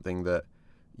it's something that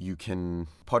you can.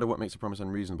 Part of what makes a promise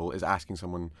unreasonable is asking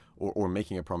someone or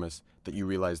making a promise that you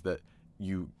realize that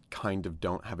you kind of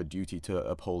don't have a duty to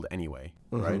uphold anyway,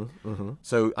 right?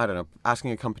 So I don't know,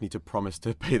 asking a company to promise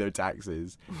to pay their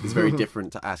taxes is very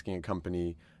different to asking a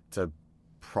company to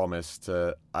promise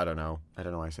to, I don't know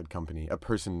why I said company, a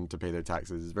person to pay their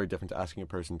taxes is very different to asking a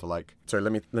person to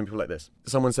let me put it like this.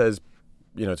 Someone says,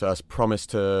 to us, promise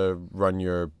to run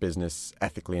your business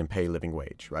ethically and pay a living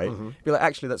wage, right? Be like,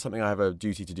 actually, that's something I have a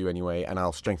duty to do anyway, and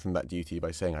I'll strengthen that duty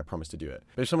by saying I promise to do it.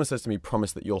 But if someone says to me,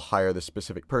 promise that you'll hire this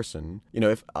specific person,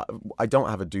 if I don't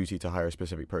have a duty to hire a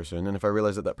specific person, and if I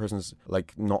realize that person's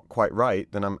like not quite right,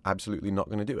 then I'm absolutely not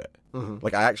going to do it.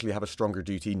 Like, I actually have a stronger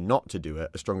duty not to do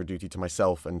it, a stronger duty to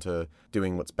myself and to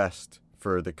doing what's best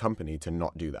for the company to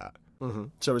not do that.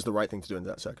 So is the right thing to do in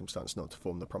that circumstance not to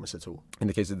form the promise at all? In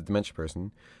the case of the dementia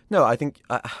person, no, I think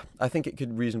it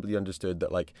could reasonably be understood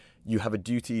that like you have a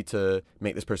duty to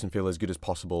make this person feel as good as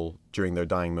possible during their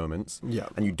dying moments,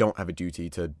 and you don't have a duty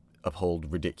to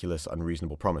uphold ridiculous,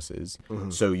 unreasonable promises.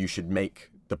 So you should make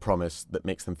the promise that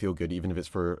makes them feel good, even if it's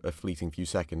for a fleeting few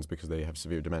seconds because they have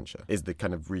severe dementia, is the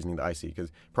kind of reasoning that I see. Because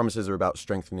promises are about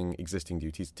strengthening existing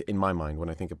duties. In my mind, when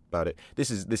I think about it, this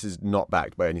is not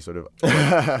backed by any sort of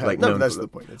like no, that's the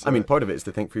point. I mean, part of it is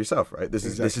to think for yourself, right? This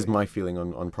is my feeling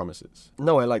on promises.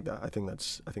 No, I like that. I think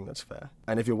that's fair.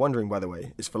 And if you're wondering, by the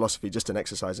way, is philosophy just an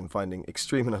exercise in finding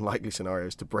extreme and unlikely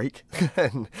scenarios to break?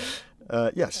 Then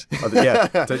yes.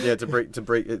 To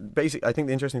break it. Basically, I think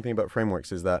the interesting thing about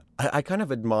frameworks is that I kind of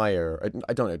admire.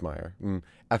 I don't admire.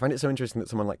 I find it so interesting that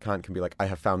someone like Kant can be like, I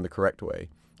have found the correct way.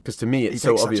 Because to me, it's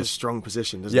so obvious. Such a strong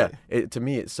position, doesn't he? To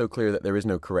me, it's so clear that there is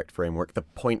no correct framework. The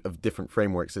point of different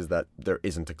frameworks is that there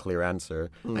isn't a clear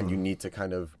answer, and you need to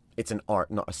kind of. It's an art,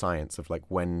 not a science, of like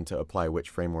when to apply which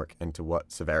framework and to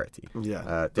what severity.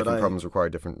 Different problems require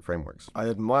different frameworks. I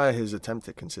admire his attempt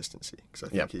at consistency because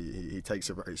I think he takes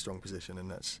a very strong position, and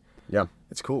it's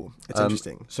cool. It's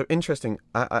interesting. So interesting.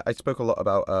 I spoke a lot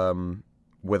about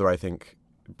whether I think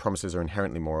promises are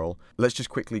inherently moral. Let's just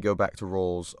quickly go back to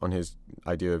Rawls on his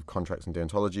idea of contracts and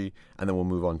deontology, and then we'll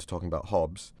move on to talking about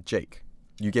Hobbes. Jake,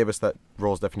 you gave us that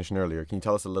Rawls definition earlier. Can you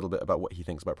tell us a little bit about what he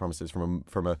thinks about promises from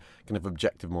a kind of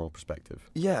objective moral perspective?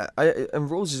 Yeah, and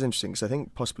Rawls is interesting because I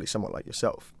think possibly somewhat like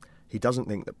yourself, he doesn't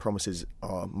think that promises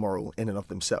are moral in and of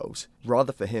themselves.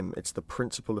 Rather, for him, it's the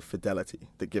principle of fidelity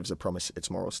that gives a promise its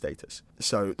moral status.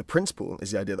 So the principle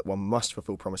is the idea that one must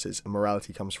fulfill promises, and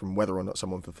morality comes from whether or not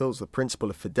someone fulfills the principle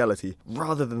of fidelity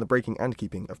rather than the breaking and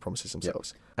keeping of promises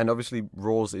themselves. Yeah. And obviously,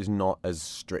 Rawls is not as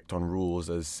strict on rules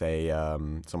as, say,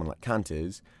 someone like Kant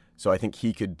is. So I think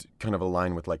he could kind of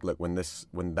align with, like, look, when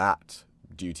that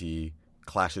duty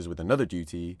clashes with another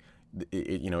duty,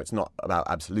 it's not about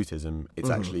absolutism. It's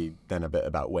actually then a bit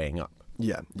about weighing up.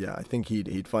 Yeah. I think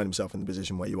he'd find himself in the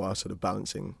position where you are sort of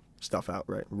balancing stuff out,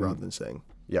 right, rather than saying.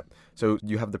 Yep. So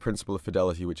you have the principle of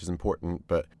fidelity, which is important,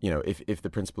 but if the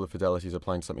principle of fidelity is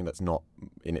applying to something that's not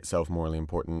in itself morally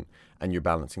important, and you're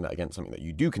balancing that against something that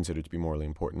you do consider to be morally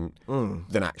important,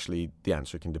 then actually the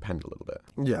answer can depend a little bit.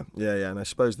 Yeah. And I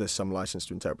suppose there's some license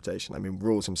to interpretation. I mean,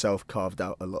 Rawls himself carved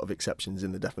out a lot of exceptions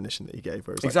in the definition that he gave,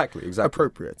 where it's exactly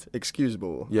appropriate,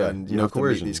 excusable, and you no have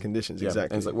coercion. To meet these conditions. Yeah.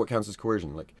 Exactly. And it's like, what counts as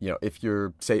coercion? Like, if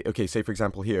you're say for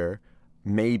example here.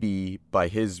 Maybe by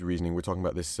his reasoning, we're talking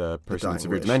about this person with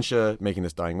severe dementia making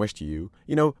this dying wish to you.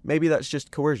 Maybe that's just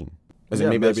coercion.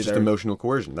 Maybe that's just emotional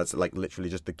coercion. That's like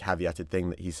literally just the caveated thing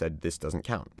that he said this doesn't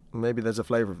count. Maybe there's a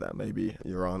flavour of that. Maybe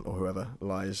your aunt or whoever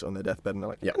lies on their deathbed and they're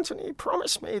like, Anthony,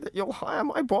 promise me that you'll hire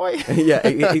my boy.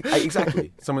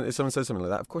 Exactly. Someone says something like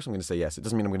that. Of course I'm going to say yes. It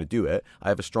doesn't mean I'm going to do it. I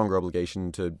have a stronger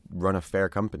obligation to run a fair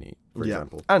company, for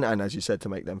example. And as you said, to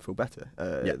make them feel better.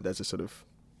 There's a sort of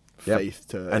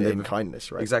faith in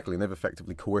kindness, right? Exactly, and they've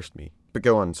effectively coerced me. But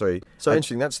go on, sorry. So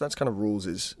interesting. That's kind of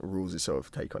Rawls' sort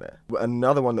of take on it.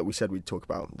 Another one that we said we'd talk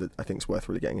about that I think is worth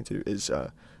really getting into is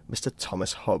Mr.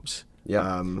 Thomas Hobbes.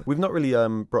 Yeah, we've not really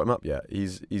brought him up yet.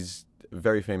 He's a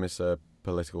very famous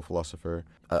political philosopher.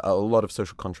 A lot of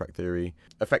social contract theory.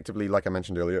 Effectively, like I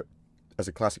mentioned earlier, as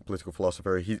a classic political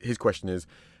philosopher, his question is,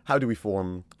 how do we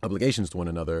form obligations to one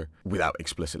another without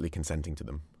explicitly consenting to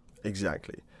them?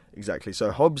 Exactly.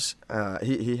 So Hobbes,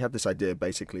 he had this idea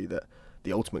basically that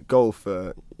the ultimate goal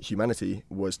for humanity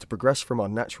was to progress from our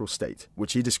natural state,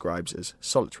 which he describes as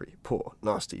solitary, poor,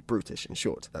 nasty, brutish. In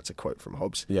short, that's a quote from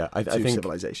Hobbes. Yeah, I think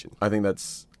civilization. I think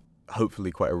that's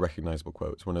hopefully quite a recognizable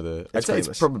quote. It's one of the. It's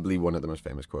It's probably one of the most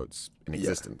famous quotes in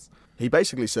existence. He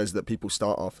basically says that people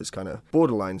start off as kind of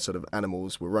borderline sort of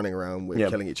animals. We're running around, we're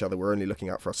killing each other, we're only looking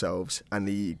out for ourselves, and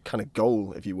the kind of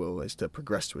goal, if you will, is to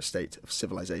progress to a state of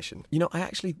civilization. You know,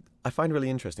 I find really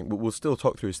interesting. We'll still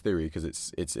talk through his theory because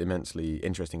it's immensely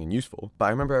interesting and useful. But I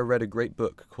remember I read a great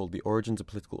book called The Origins of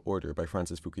Political Order by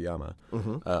Francis Fukuyama,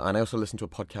 and I also listened to a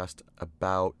podcast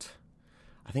about,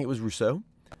 I think it was Rousseau.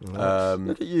 Nice.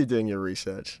 Look at you doing your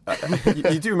research.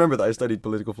 You do remember that I studied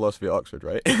political philosophy at Oxford,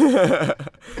 right?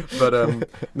 But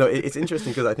no, it's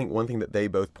interesting because I think one thing that they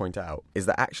both point out is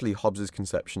that actually Hobbes'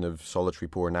 conception of solitary,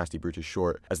 poor, nasty, brutish,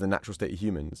 short as the natural state of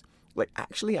humans, like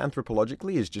actually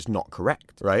anthropologically is just not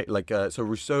correct, right? Like so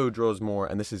Rousseau draws more,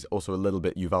 and this is also a little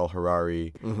bit Yuval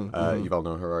Harari, Yuval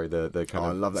Noah Harari, the kind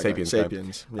of I love that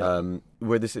Sapiens guy. Yeah.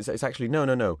 Where this is, it's actually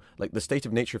no, like the state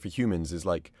of nature for humans is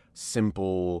like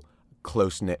simple,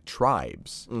 close-knit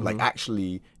tribes. Like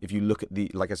actually, if you look at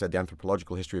like I said, the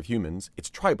anthropological history of humans, it's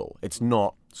tribal. It's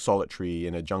not solitary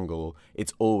in a jungle.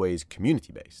 It's always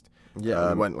community-based. Yeah,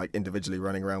 we weren't like individually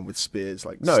running around with spears,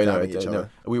 like stabbing each other.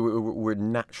 We're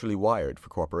naturally wired for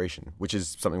cooperation, which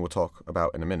is something we'll talk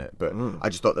about in a minute. But I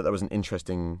just thought that was an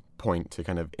interesting point to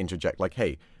kind of interject, like,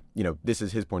 hey, you know, this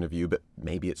is his point of view, but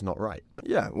maybe it's not right.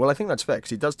 Yeah, well, I think that's fair, because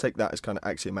he does take that as kind of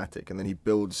axiomatic, and then he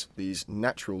builds these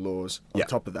natural laws on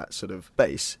top of that sort of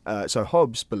base. So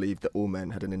Hobbes believed that all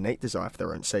men had an innate desire for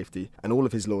their own safety, and all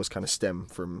of his laws kind of stem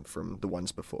from the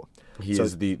ones before. He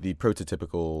is the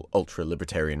prototypical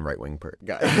ultra-libertarian right-wing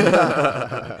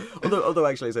guy. although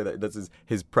actually I say that's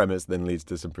his premise then leads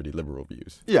to some pretty liberal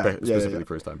views. Specifically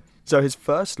for his time. So his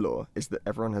first law is that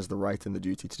everyone has the right and the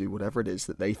duty to do whatever it is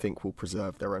that they think will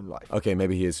preserve their own life. Okay,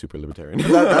 maybe he is super libertarian.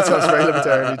 That sounds very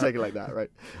libertarian. You take it like that, right?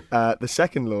 The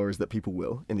second law is that people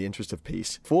will, in the interest of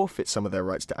peace, forfeit some of their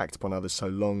rights to act upon others so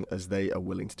long as they are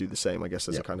willing to do the same. I guess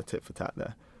there's a kind of tit for tat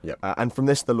there. Yep. And from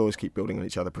this, the laws keep building on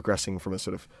each other, progressing from a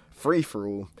sort of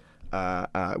free-for-all,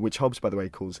 which Hobbes, by the way,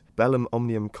 calls bellum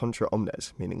omnium contra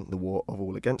omnes, meaning the war of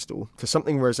all against all, to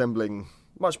something resembling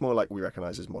much more like we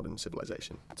recognise as modern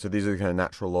civilization. So these are the kind of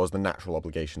natural laws, the natural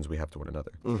obligations we have to one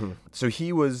another. So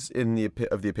he was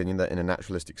of the opinion that in a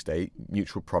naturalistic state,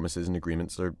 mutual promises and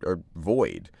agreements are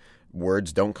void.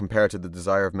 Words don't compare to the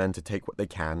desire of men to take what they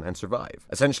can and survive.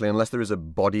 Essentially, unless there is a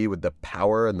body with the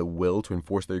power and the will to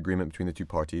enforce the agreement between the two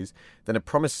parties, then a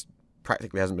promise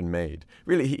practically hasn't been made.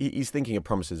 Really, he's thinking of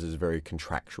promises as very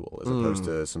contractual as opposed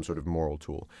to some sort of moral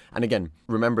tool. And again,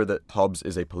 remember that Hobbes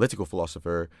is a political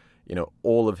philosopher. You know,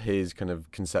 all of his kind of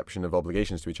conception of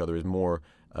obligations to each other is more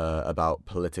about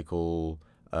political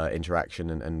interaction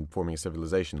and forming a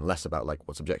civilization, less about like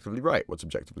what's objectively right, what's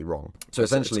objectively wrong. So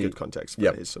essentially, it's good context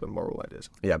for his sort of moral ideas.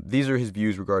 Yeah, these are his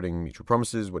views regarding mutual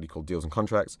promises, what he called deals and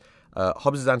contracts.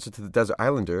 Hobbes' answer to the desert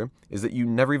islander is that you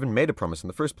never even made a promise in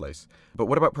the first place. But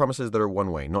what about promises that are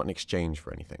one way, not in exchange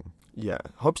for anything? Yeah,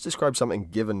 Hobbes describes something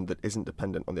given that isn't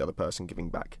dependent on the other person giving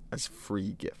back as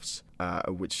free gifts,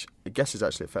 which I guess is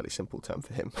actually a fairly simple term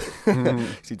for him,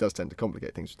 because he does tend to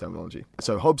complicate things with terminology.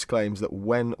 So Hobbes claims that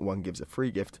when one gives a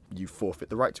free gift, you forfeit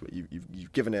the right to it.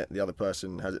 You've given it, the other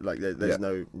person has it. Like there's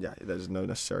no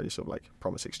necessarily sort of like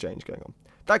promise exchange going on.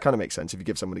 That kind of makes sense. If you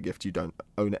give someone a gift, you don't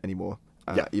own it anymore.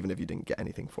 Even if you didn't get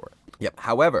anything for it. Yep.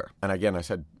 However, and again, I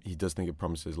said he does think of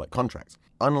promises like contracts.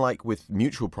 Unlike with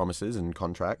mutual promises and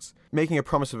contracts, making a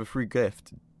promise of a free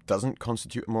gift doesn't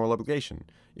constitute a moral obligation.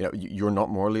 You know, you're not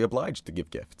morally obliged to give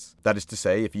gifts. That is to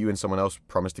say, if you and someone else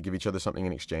promise to give each other something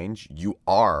in exchange, you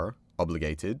are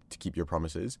obligated to keep your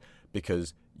promises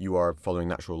because you are following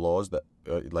natural laws that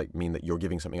mean that you're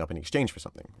giving something up in exchange for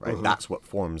something, right? That's what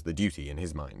forms the duty in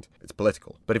his mind. It's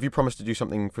political. But if you promise to do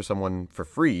something for someone for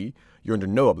free, you're under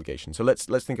no obligation. So let's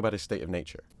think about a state of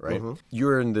nature, right?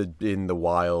 You're in the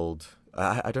wild.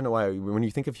 I don't know why. When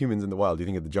you think of humans in the wild, you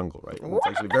think of the jungle, right? And it's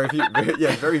actually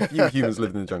very few humans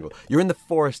live in the jungle. You're in the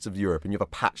forests of Europe, and you have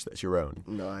a patch that's your own.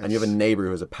 Nice. And you have a neighbor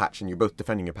who has a patch, and you're both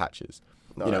defending your patches.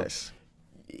 Nice.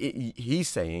 You know, he's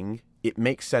saying it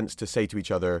makes sense to say to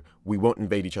each other, we won't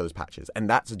invade each other's patches. And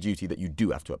that's a duty that you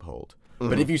do have to uphold.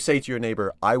 But if you say to your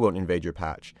neighbor, I won't invade your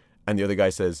patch, and the other guy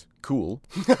says, cool,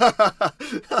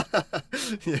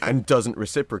 and doesn't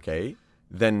reciprocate,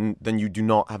 then you do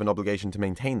not have an obligation to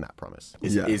maintain that promise,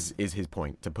 is his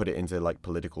point, to put it into like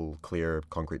political, clear,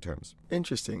 concrete terms.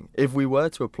 Interesting. If we were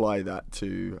to apply that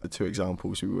to the two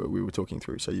examples we were talking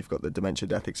through, so you've got the dementia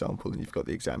death example and you've got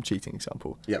the exam cheating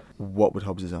example, what would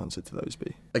Hobbes's answer to those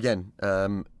be? Again,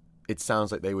 it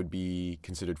sounds like they would be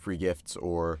considered free gifts,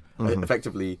 or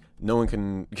effectively no one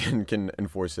can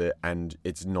enforce it, and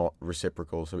it's not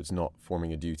reciprocal, so it's not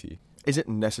forming a duty. Is it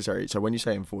necessary? So when you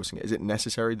say enforcing it, is it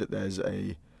necessary that there's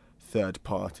a third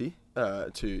party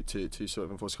to sort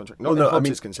of enforce a contract? Not in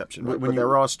Hobbes's conception, right? But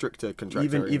there are stricter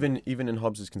contracts. Even in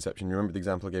Hobbes's conception, you remember the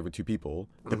example I gave with two people?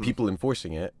 The people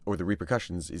enforcing it, or the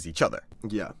repercussions, is each other.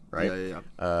 Yeah. Right?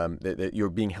 That you're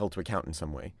being held to account in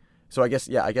some way. So I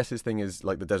guess his thing is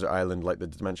like the desert island, like the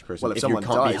dementia person. Well, if someone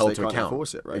dies, they can't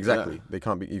enforce it, right? Exactly. Yeah.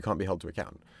 You can't be held to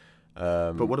account.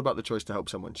 But what about the choice to help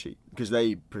someone cheat? Because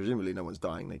they, presumably no one's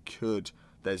dying, they could,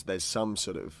 there's some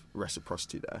sort of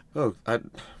reciprocity there. Oh,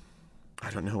 I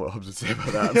don't know what Hobbes would say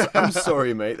about that. I'm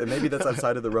sorry, mate. And maybe that's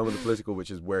outside of the realm of the political, which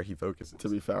is where he focuses. To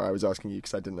be fair, I was asking you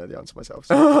because I didn't know the answer myself.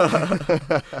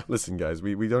 So. Listen, guys,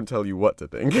 we don't tell you what to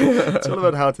think. It's all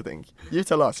about how to think. You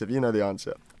tell us if you know the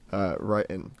answer. Write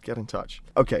in. Get in touch.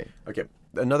 Okay.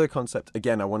 Another concept,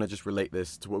 again, I want to just relate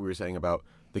this to what we were saying about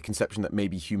the conception that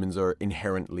maybe humans are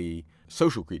inherently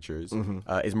social creatures,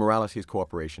 is morality as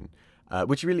cooperation.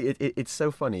 Which really, it's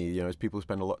so funny, you know, as people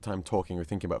spend a lot of time talking or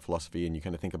thinking about philosophy, and you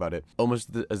kind of think about it almost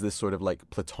as this sort of like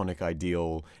platonic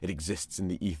ideal. It exists in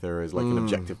the ether as like an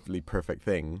objectively perfect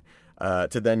thing.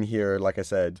 To then hear, like I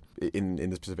said, in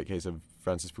the specific case of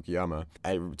Francis Fukuyama,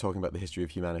 talking about the history of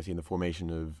humanity and the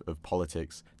formation of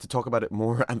politics, to talk about it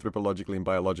more anthropologically and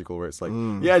biological, where it's like,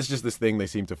 it's just this thing they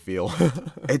seem to feel.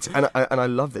 And I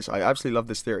love this. I absolutely love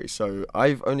this theory. So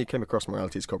I've only came across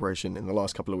morality as cooperation in the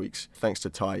last couple of weeks, thanks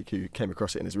to Tyke, who came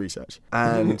across it in his research.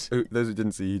 And those who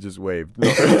didn't see, he just waved.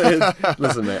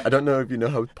 Listen, mate, I don't know if you know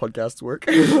how podcasts work.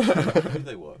 How do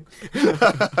they work?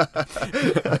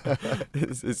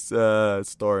 It's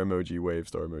star emoji, wave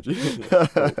star emoji.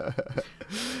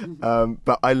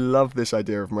 But I love this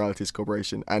idea of morality as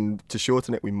cooperation, and to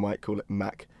shorten it, we might call it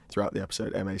MAC throughout the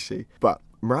episode, MAC. But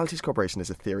morality as cooperation is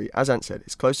a theory. As Ant said,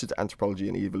 it's closer to anthropology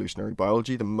and evolutionary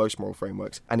biology than most moral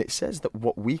frameworks, and it says that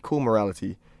what we call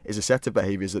morality is a set of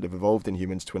behaviours that have evolved in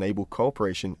humans to enable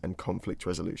cooperation and conflict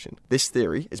resolution. This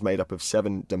theory is made up of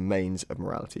 7 domains of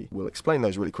morality. We'll explain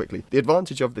those really quickly. The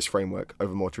advantage of this framework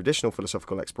over more traditional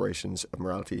philosophical explorations of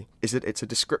morality is that it's a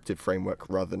descriptive framework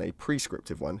rather than a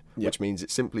prescriptive one, which means it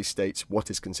simply states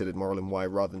what is considered moral and why,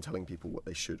 rather than telling people what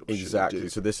they should or shouldn't do.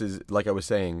 So this is, like I was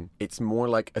saying, it's more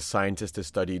like a scientist has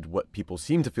studied what people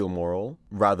seem to feel moral,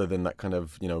 rather than that kind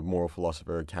of, you know, moral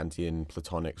philosopher, Kantian,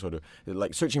 Platonic sort of,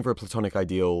 like searching for a Platonic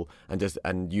ideal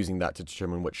and using that to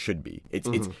determine what should be.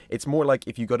 It's more like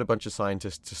if you got a bunch of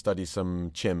scientists to study some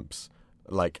chimps,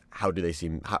 like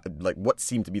what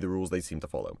seem to be the rules they seem to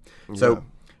follow. So,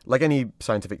 like any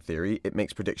scientific theory, it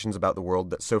makes predictions about the world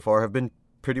that so far have been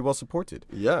pretty well supported.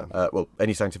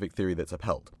 Any scientific theory that's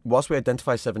upheld. Whilst we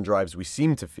identify 7 drives we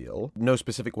seem to feel, no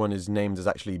specific one is named as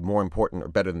actually more important or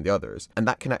better than the others, and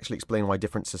that can actually explain why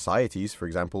different societies, for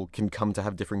example, can come to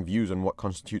have differing views on what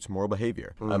constitutes moral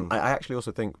behavior. I actually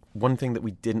also think one thing that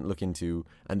we didn't look into,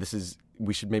 and this is,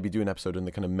 we should maybe do an episode on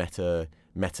the kind of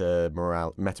meta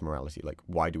morality, like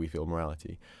why do we feel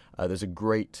morality? There's a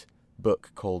great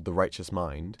book called The Righteous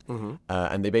Mind,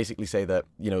 and they basically say that,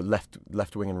 you know,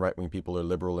 left-wing and right-wing people, or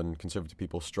liberal and conservative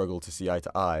people, struggle to see eye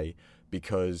to eye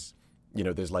because, you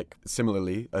know, there's like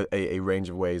similarly a range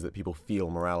of ways that people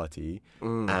feel morality,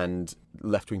 and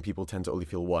left-wing people tend to only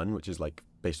feel one, which is like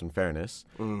based on fairness,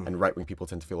 and right-wing people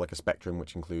tend to feel like a spectrum,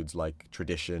 which includes like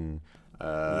tradition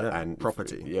and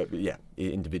property,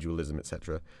 individualism,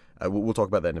 etc. We'll talk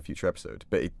about that in a future episode,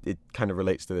 but it kind of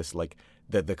relates to this, like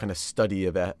the kind of study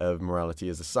of morality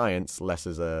as a science, less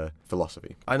as a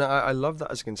philosophy. And I love that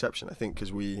as a conception, I think,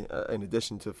 because we, in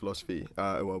addition to philosophy,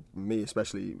 me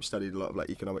especially, studied a lot of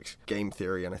like economics, game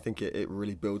theory, and I think it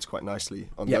really builds quite nicely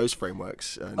on those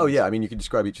frameworks. And I mean, you could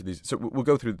describe each of these. So we'll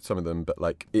go through some of them, but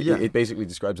like it basically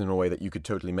describes in a way that you could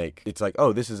totally make. It's like,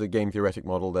 this is a game theoretic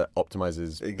model that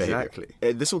optimizes behavior. Exactly.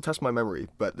 This will test my memory,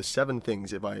 but the 7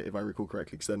 things, if I recall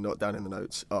correctly, because they're got down in the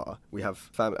notes are, we have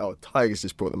family. Oh, Tiger's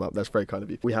just brought them up. That's very kind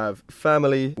of you. We have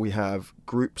family. We have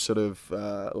group sort of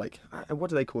what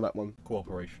do they call that one?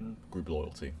 Cooperation, group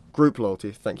loyalty. Group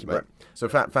loyalty. Thank you, mate. Right. So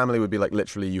family would be like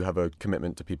literally you have a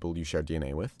commitment to people you share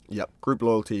DNA with. Yep. Group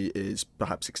loyalty is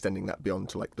perhaps extending that beyond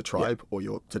to like the tribe or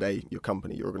your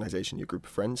company, your organization, your group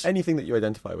of friends. Anything that you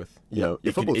identify with. You know,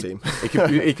 your football team.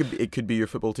 It could be your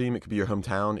football team. It could be your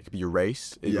hometown. It could be your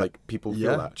race. Like people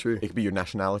feel that. True. It could be your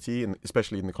nationality, and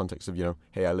especially in the context of, you know,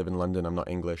 hey, I live in London. I'm not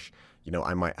English. You know,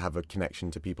 I might have a connection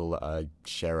to people that I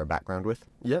share a background with.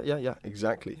 Yeah,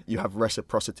 exactly. You have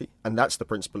reciprocity, and that's the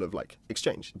principle of like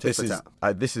exchange. This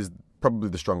is probably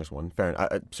the strongest one.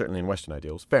 Certainly in Western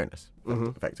ideals, fairness,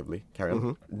 effectively. Carry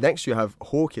on. Next, you have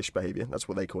hawkish behavior. That's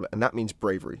what they call it, and that means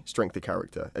bravery, strength of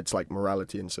character. It's like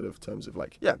morality in sort of terms of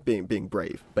like being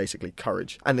brave, basically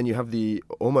courage. And then you have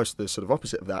almost the sort of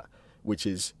opposite of that, which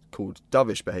is called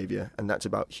dovish behavior, and that's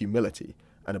about humility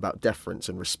and about deference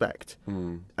and respect.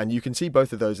 And you can see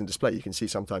both of those in display. You can see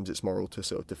sometimes it's moral to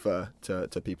sort of defer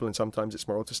to people, and sometimes it's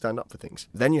moral to stand up for things.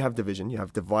 Then you have division. You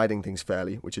have dividing things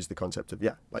fairly, which is the concept of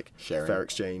like sharing, fair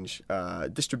exchange,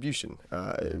 distribution.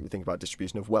 Think about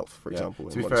distribution of wealth, for example.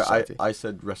 To be fair, I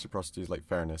said reciprocity is like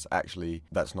fairness. Actually,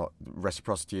 that's not.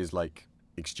 Reciprocity is like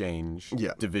exchange.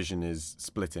 Yeah. Division is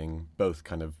splitting. Both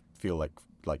kind of feel like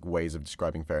ways of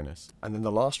describing fairness. And then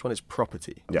the last one is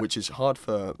property, which is hard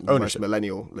for ownership. Most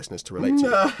millennial listeners to relate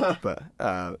to. But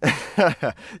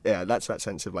that's that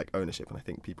sense of like ownership. And I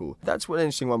think that's one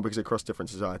interesting one, because across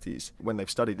different societies, when they've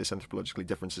studied this anthropologically,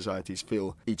 different societies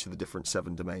feel each of the different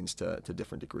 7 domains to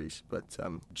different degrees. But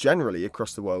generally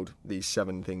across the world, these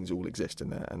 7 things all exist,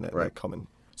 and they're common.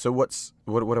 So what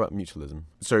about mutualism?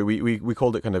 Sorry, we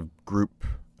called it kind of group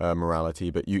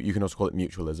morality, but you can also call it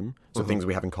mutualism, so things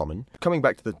we have in common. Coming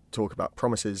back to the talk about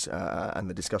promises and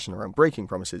the discussion around breaking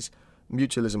promises,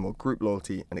 mutualism or group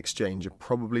loyalty and exchange are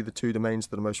probably the 2 domains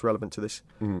that are most relevant to this.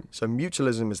 So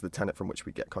mutualism is the tenet from which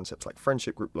we get concepts like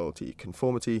friendship, group loyalty,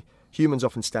 conformity. Humans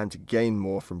often stand to gain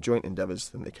more from joint endeavours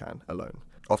than they can alone.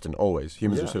 Often, always.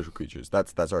 Humans are social creatures.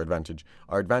 That's our advantage.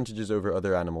 Our advantages over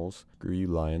other animals, screw you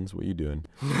lions, what are you doing,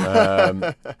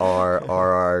 are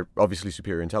our obviously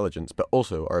superior intelligence, but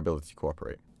also our ability to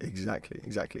cooperate.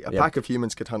 Exactly. A pack of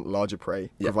humans could hunt larger prey,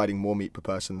 providing more meat per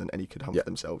person than any could hunt for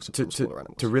themselves from smaller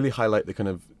animals. To really highlight the kind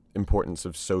of importance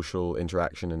of social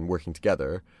interaction and working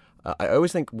together, I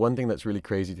always think one thing that's really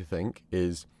crazy to think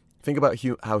about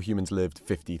how humans lived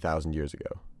 50,000 years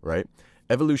ago, right?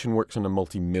 Evolution works on a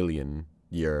multi-million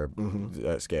year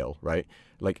scale, right?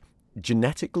 Like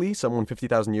genetically, someone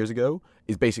 50,000 years ago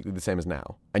is basically the same as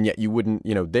now, and yet you wouldn't,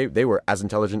 they were as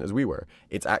intelligent as we were.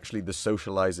 It's actually the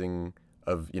socializing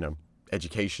of,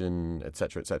 education,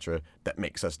 etc., that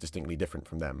makes us distinctly different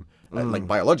from them. Like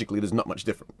biologically, there's not much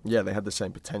different. Yeah, they had the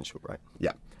same potential, right?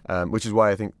 Yeah, which is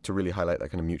why I think to really highlight that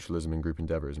kind of mutualism and group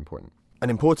endeavor is important. An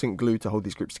important glue to hold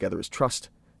these groups together is trust.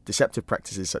 Deceptive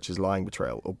practices such as lying,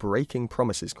 betrayal, or breaking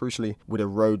promises, crucially, would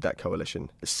erode that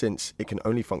coalition, since it can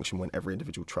only function when every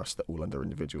individual trusts that all other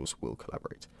individuals will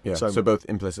collaborate. Yeah, so both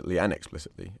implicitly and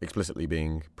explicitly. Explicitly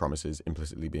being promises,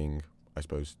 implicitly being, I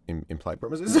suppose, implied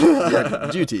promises.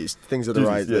 Duties, things that are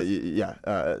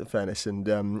right. Fairness,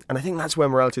 and I think that's where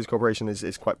morality as cooperation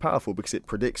is quite powerful, because it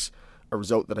predicts a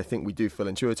result that I think we do feel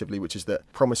intuitively, which is that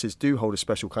promises do hold a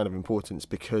special kind of importance,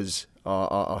 because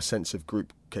our sense of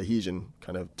group cohesion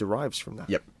kind of derives from that.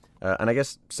 Yep. And I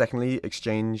guess secondly,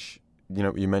 exchange.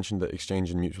 You mentioned that exchange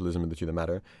and mutualism are the 2 that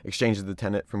matter. Exchange is the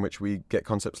tenet from which we get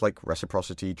concepts like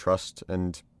reciprocity, trust,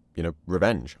 and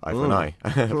revenge, eye for an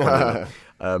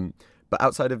eye. But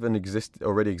outside of an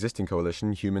already existing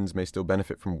coalition, humans may still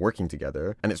benefit from working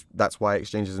together, and that's why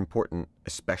exchange is important,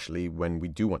 especially when we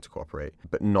do want to cooperate,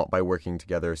 but not by working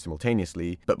together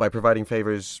simultaneously, but by providing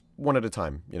favors one at a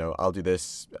time. I'll do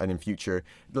this, and in future,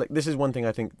 like this is one thing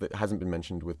I think that hasn't been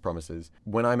mentioned with promises.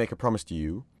 When I make a promise to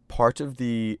you, part of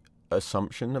the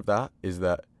assumption of that is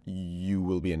that you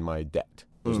will be in my debt.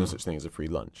 There's no such thing as a free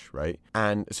lunch, right?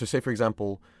 And so say, for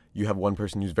example, you have one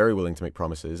person who's very willing to make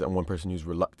promises and one person who's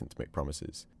reluctant to make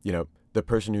promises. The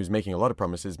person who's making a lot of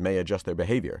promises may adjust their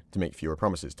behavior to make fewer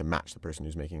promises to match the person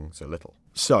who's making so little.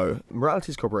 So,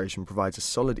 morality as cooperation provides a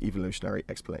solid evolutionary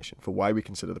explanation for why we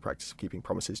consider the practice of keeping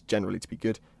promises generally to be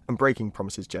good and breaking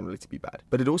promises generally to be bad.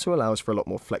 But it also allows for a lot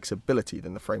more flexibility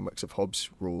than the frameworks of Hobbes,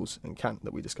 Rawls, and Kant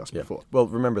that we discussed before. Well,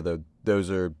 remember though,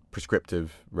 those are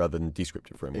prescriptive rather than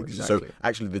descriptive frameworks. Exactly. So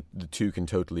actually the two can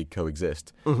totally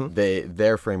coexist. Mm-hmm.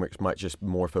 Their frameworks might just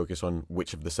more focus on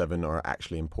which of the 7 are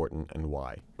actually important and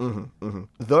why. Mm-hmm, mm-hmm.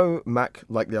 Though Mack,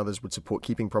 like the others, would support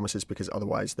keeping promises because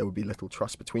otherwise there would be little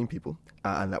trust between people,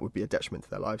 and that would be a detriment to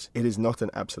their lives, it is not an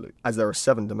absolute. As there are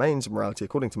 7 domains of morality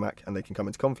according to Mack, and they can come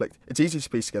into conflict, it's easy to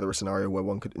piece together a scenario where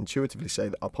one could intuitively say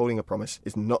that upholding a promise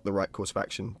is not the right course of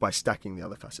action by stacking the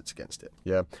other facets against it.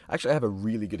 Yeah. Actually, I have a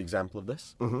really good example of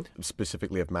this,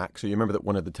 specifically of Mack. So you remember that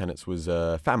one of the tenets was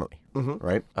family,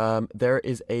 right? There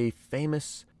is a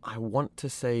famous, I want to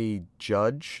say,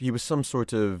 judge. He was some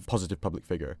sort of positive public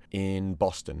figure in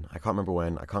Boston. I can't remember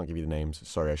when. I can't give you the names.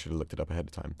 Sorry, I should have looked it up ahead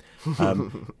of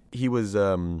time. He was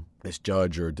this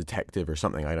judge or detective or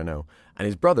something, I don't know. And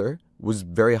his brother was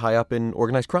very high up in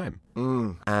organized crime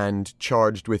and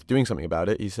charged with doing something about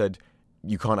it. He said,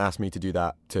 you can't ask me to do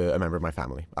that to a member of my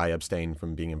family. I abstain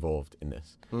from being involved in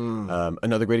this.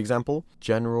 Another great example,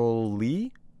 General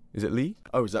Lee. Is it Lee?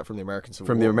 Oh, is that from the American Civil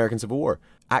War? From the American Civil War.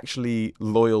 Actually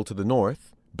loyal to the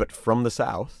North, but from the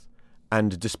South,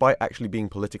 and despite actually being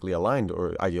politically aligned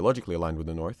or ideologically aligned with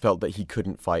the North, felt that he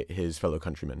couldn't fight his fellow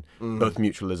countrymen, both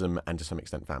mutualism and to some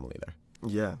extent family there.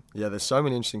 Yeah, there's so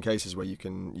many interesting cases where you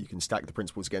can stack the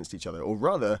principles against each other, or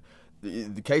rather,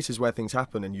 the cases where things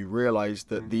happen and you realise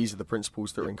that these are the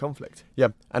principles that are in conflict. Yeah,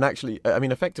 and actually, I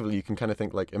mean, effectively, you can kind of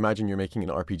think like, imagine you're making an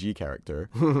RPG character,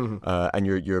 and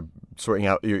you're sorting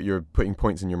out, you're putting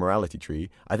points in your morality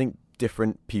tree. I think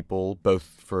different people, both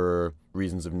for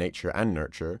reasons of nature and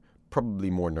nurture, probably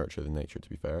more nurture than nature, to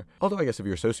be fair. Although I guess if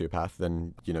you're a sociopath,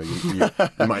 then you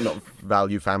might not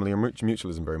value family or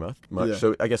mutualism very much. Yeah.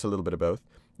 So I guess a little bit of both.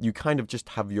 You kind of just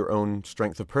have your own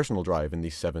strength of personal drive in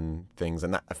these 7 things,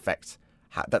 and that affects.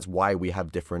 That's why we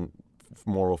have different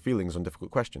moral feelings on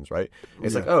difficult questions, right?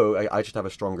 It's like, I just have a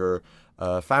stronger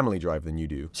family drive than you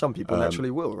do. Some people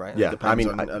naturally will, right? Yeah, I mean,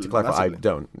 to clarify, massively. I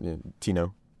don't.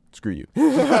 Tino, screw you.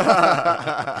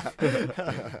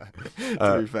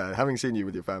 To be fair, having seen you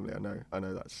with your family, I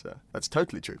know that's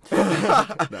totally true. No,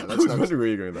 that's I was wondering where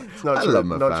you're going with that. It's not I true, love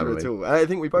my not family. true at all. I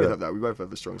think we both have that. We both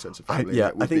have a strong sense of family.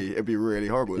 It'd be really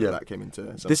horrible if that came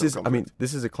into some this sort is of I mean, conflict.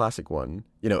 this is a classic one.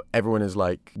 You know, everyone is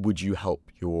like, would you help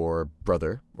your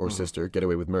brother or sister get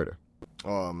away with murder?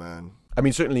 Oh man. I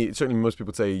mean, certainly most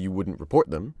people say you wouldn't report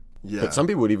them. Yeah. But some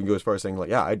people would even go as far as saying,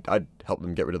 like, yeah, I'd help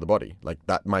them get rid of the body. Like,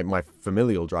 that, my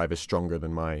familial drive is stronger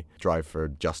than my drive for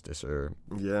justice or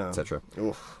etc.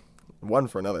 Oof. One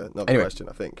for another Anyway, question,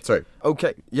 I think. Sorry.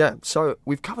 Okay, yeah, so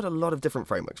we've covered a lot of different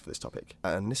frameworks for this topic,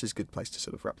 and this is a good place to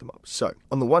sort of wrap them up. So,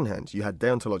 on the one hand, you had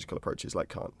deontological approaches like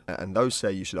Kant, and those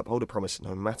say you should uphold a promise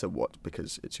no matter what,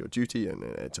 because it's your duty and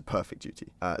it's a perfect duty.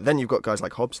 Then you've got guys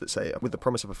like Hobbes that say, with the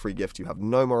promise of a free gift, you have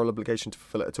no moral obligation to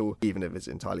fulfill it at all, even if it's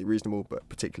entirely reasonable, but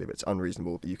particularly if it's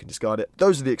unreasonable, you can discard it.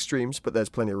 Those are the extremes, but there's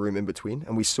plenty of room in between,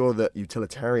 and we saw that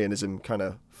utilitarianism kind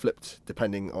of flipped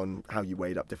depending on how you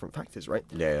weighed up different factors, right?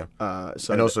 Yeah.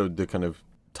 So and also the kind of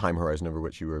time horizon over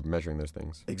which you were measuring those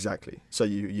things. Exactly. So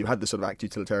you had the sort of act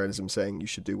utilitarianism saying you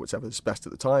should do whatever's best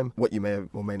at the time. What you may have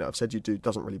or may not have said you do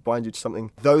doesn't really bind you to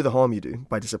something. Though the harm you do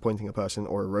by disappointing a person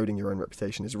or eroding your own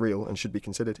reputation is real and should be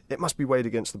considered, it must be weighed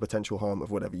against the potential harm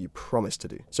of whatever you promise to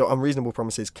do. So unreasonable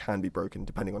promises can be broken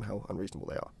depending on how unreasonable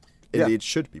they are. Indeed,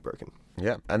 should be broken.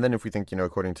 Yeah, and then if we think,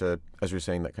 according to, as we were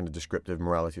saying, that kind of descriptive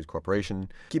morality is cooperation,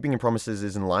 keeping your promises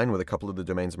is in line with a couple of the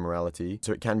domains of morality,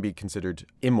 so it can be considered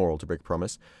immoral to break a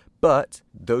promise, but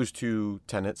those 2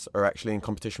 tenets are actually in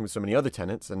competition with so many other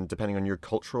tenets, and depending on your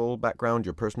cultural background,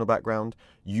 your personal background,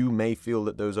 you may feel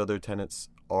that those other tenets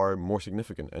are more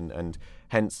significant, and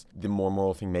hence the more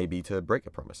moral thing may be to break a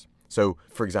promise. So,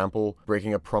 for example,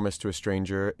 breaking a promise to a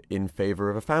stranger in favor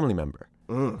of a family member.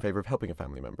 In favor of helping a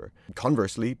family member.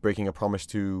 Conversely, breaking a promise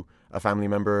to a family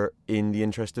member in the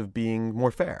interest of being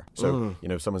more fair. So,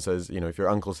 if someone says, if your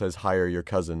uncle says hire your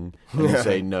cousin, and you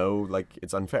say no, like,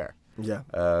 it's unfair. Yeah.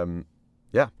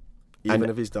 Yeah. Even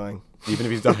if he's dying. Even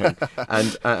if he's dying.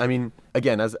 And I mean,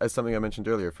 again, as something I mentioned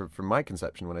earlier, from my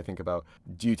conception, when I think about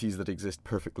duties that exist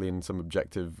perfectly in some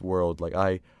objective world, like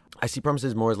I see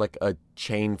promises more as like a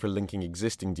chain for linking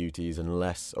existing duties and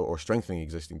less, or strengthening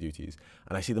existing duties.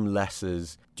 And I see them less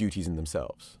as duties in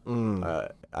themselves.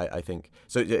 I think.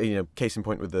 So, case in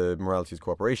point with the morality is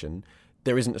cooperation,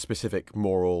 there isn't a specific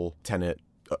moral tenet,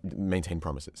 maintain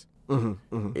promises.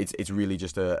 It's really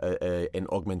just an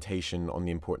augmentation on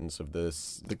the importance of the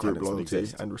group tenets that loyalty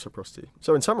exist. and reciprocity.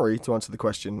 So in summary, to answer the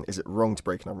question, is it wrong to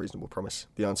break an unreasonable promise?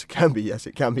 The answer can be yes,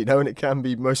 it can be no, and it can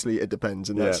be mostly it depends,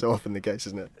 and that's so often the case,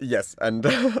 isn't it? Yes, and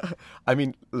I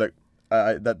mean, look,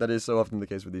 that is so often the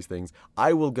case with these things.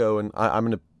 I will go and I'm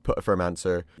going to put a firm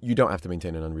answer. You don't have to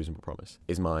maintain an unreasonable promise,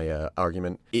 is my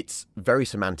argument. It's very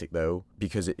semantic, though,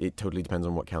 because it totally depends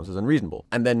on what counts as unreasonable.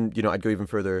 And then, I'd go even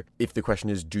further. If the question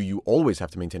is, do you always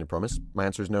have to maintain a promise? My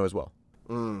answer is no as well.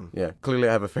 Yeah, clearly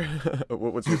I have a fair...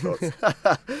 What's your thoughts?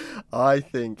 I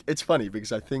think it's funny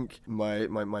because I think my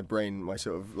brain, my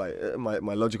sort of like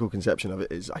my logical conception of it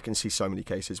is I can see so many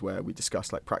cases where we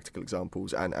discuss like practical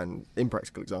examples and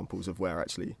impractical examples of where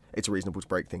actually it's reasonable to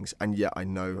break things, and yet I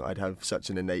know I'd have such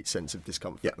an innate sense of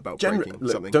discomfort about breaking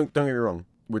something. Don't get me wrong.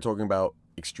 We're talking about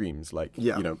extremes, like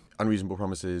unreasonable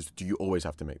promises. Do you always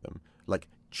have to make them? Like,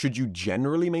 should you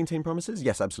generally maintain promises?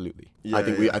 Yes, absolutely.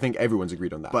 I think everyone's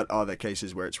agreed on that. But are there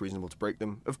cases where it's reasonable to break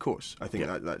them? Of course. I think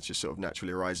that just sort of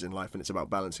naturally arises in life, and it's about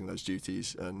balancing those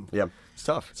duties. And it's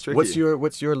tough. It's tricky.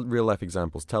 What's your real life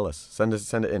examples? Tell us. Send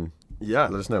it in. Yeah.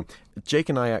 Let us know. Jake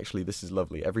and I actually, this is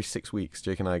lovely. Every 6 weeks,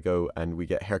 Jake and I go and we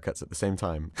get haircuts at the same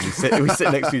time. We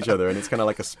sit next to each other, and it's kind of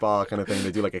like a spa kind of thing.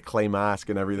 They do like a clay mask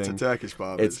and everything. It's a Turkish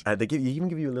spa. They even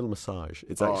give you a little massage.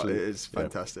 It's actually it is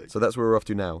fantastic. So that's where we're off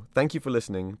to now. Thank you for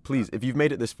listening. Please, if you've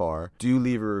made it this far, do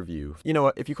leave a review. You know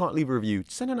what? If you can't leave a review,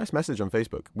 send a nice message on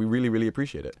Facebook. We really, really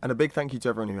appreciate it. And a big thank you to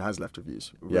everyone who has left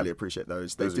reviews. We really appreciate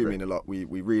those. They do mean a lot. We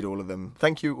read all of them.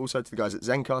 Thank you also to the guys at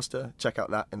Zencaster. Check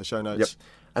out that in the show notes. Yep.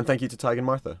 And thank you to Tig and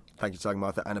Martha. Thank you to Tig and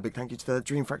Martha. And a big thank you to the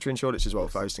Dream Factory in Shoreditch as well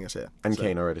for hosting us here. And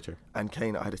Kane, our editor. And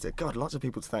Kane, our editor. God, lots of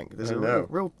people to thank. There's a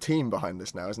real team behind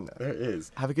this now, isn't there? There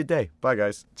is. Have a good day. Bye,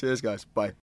 guys. Cheers, guys. Bye.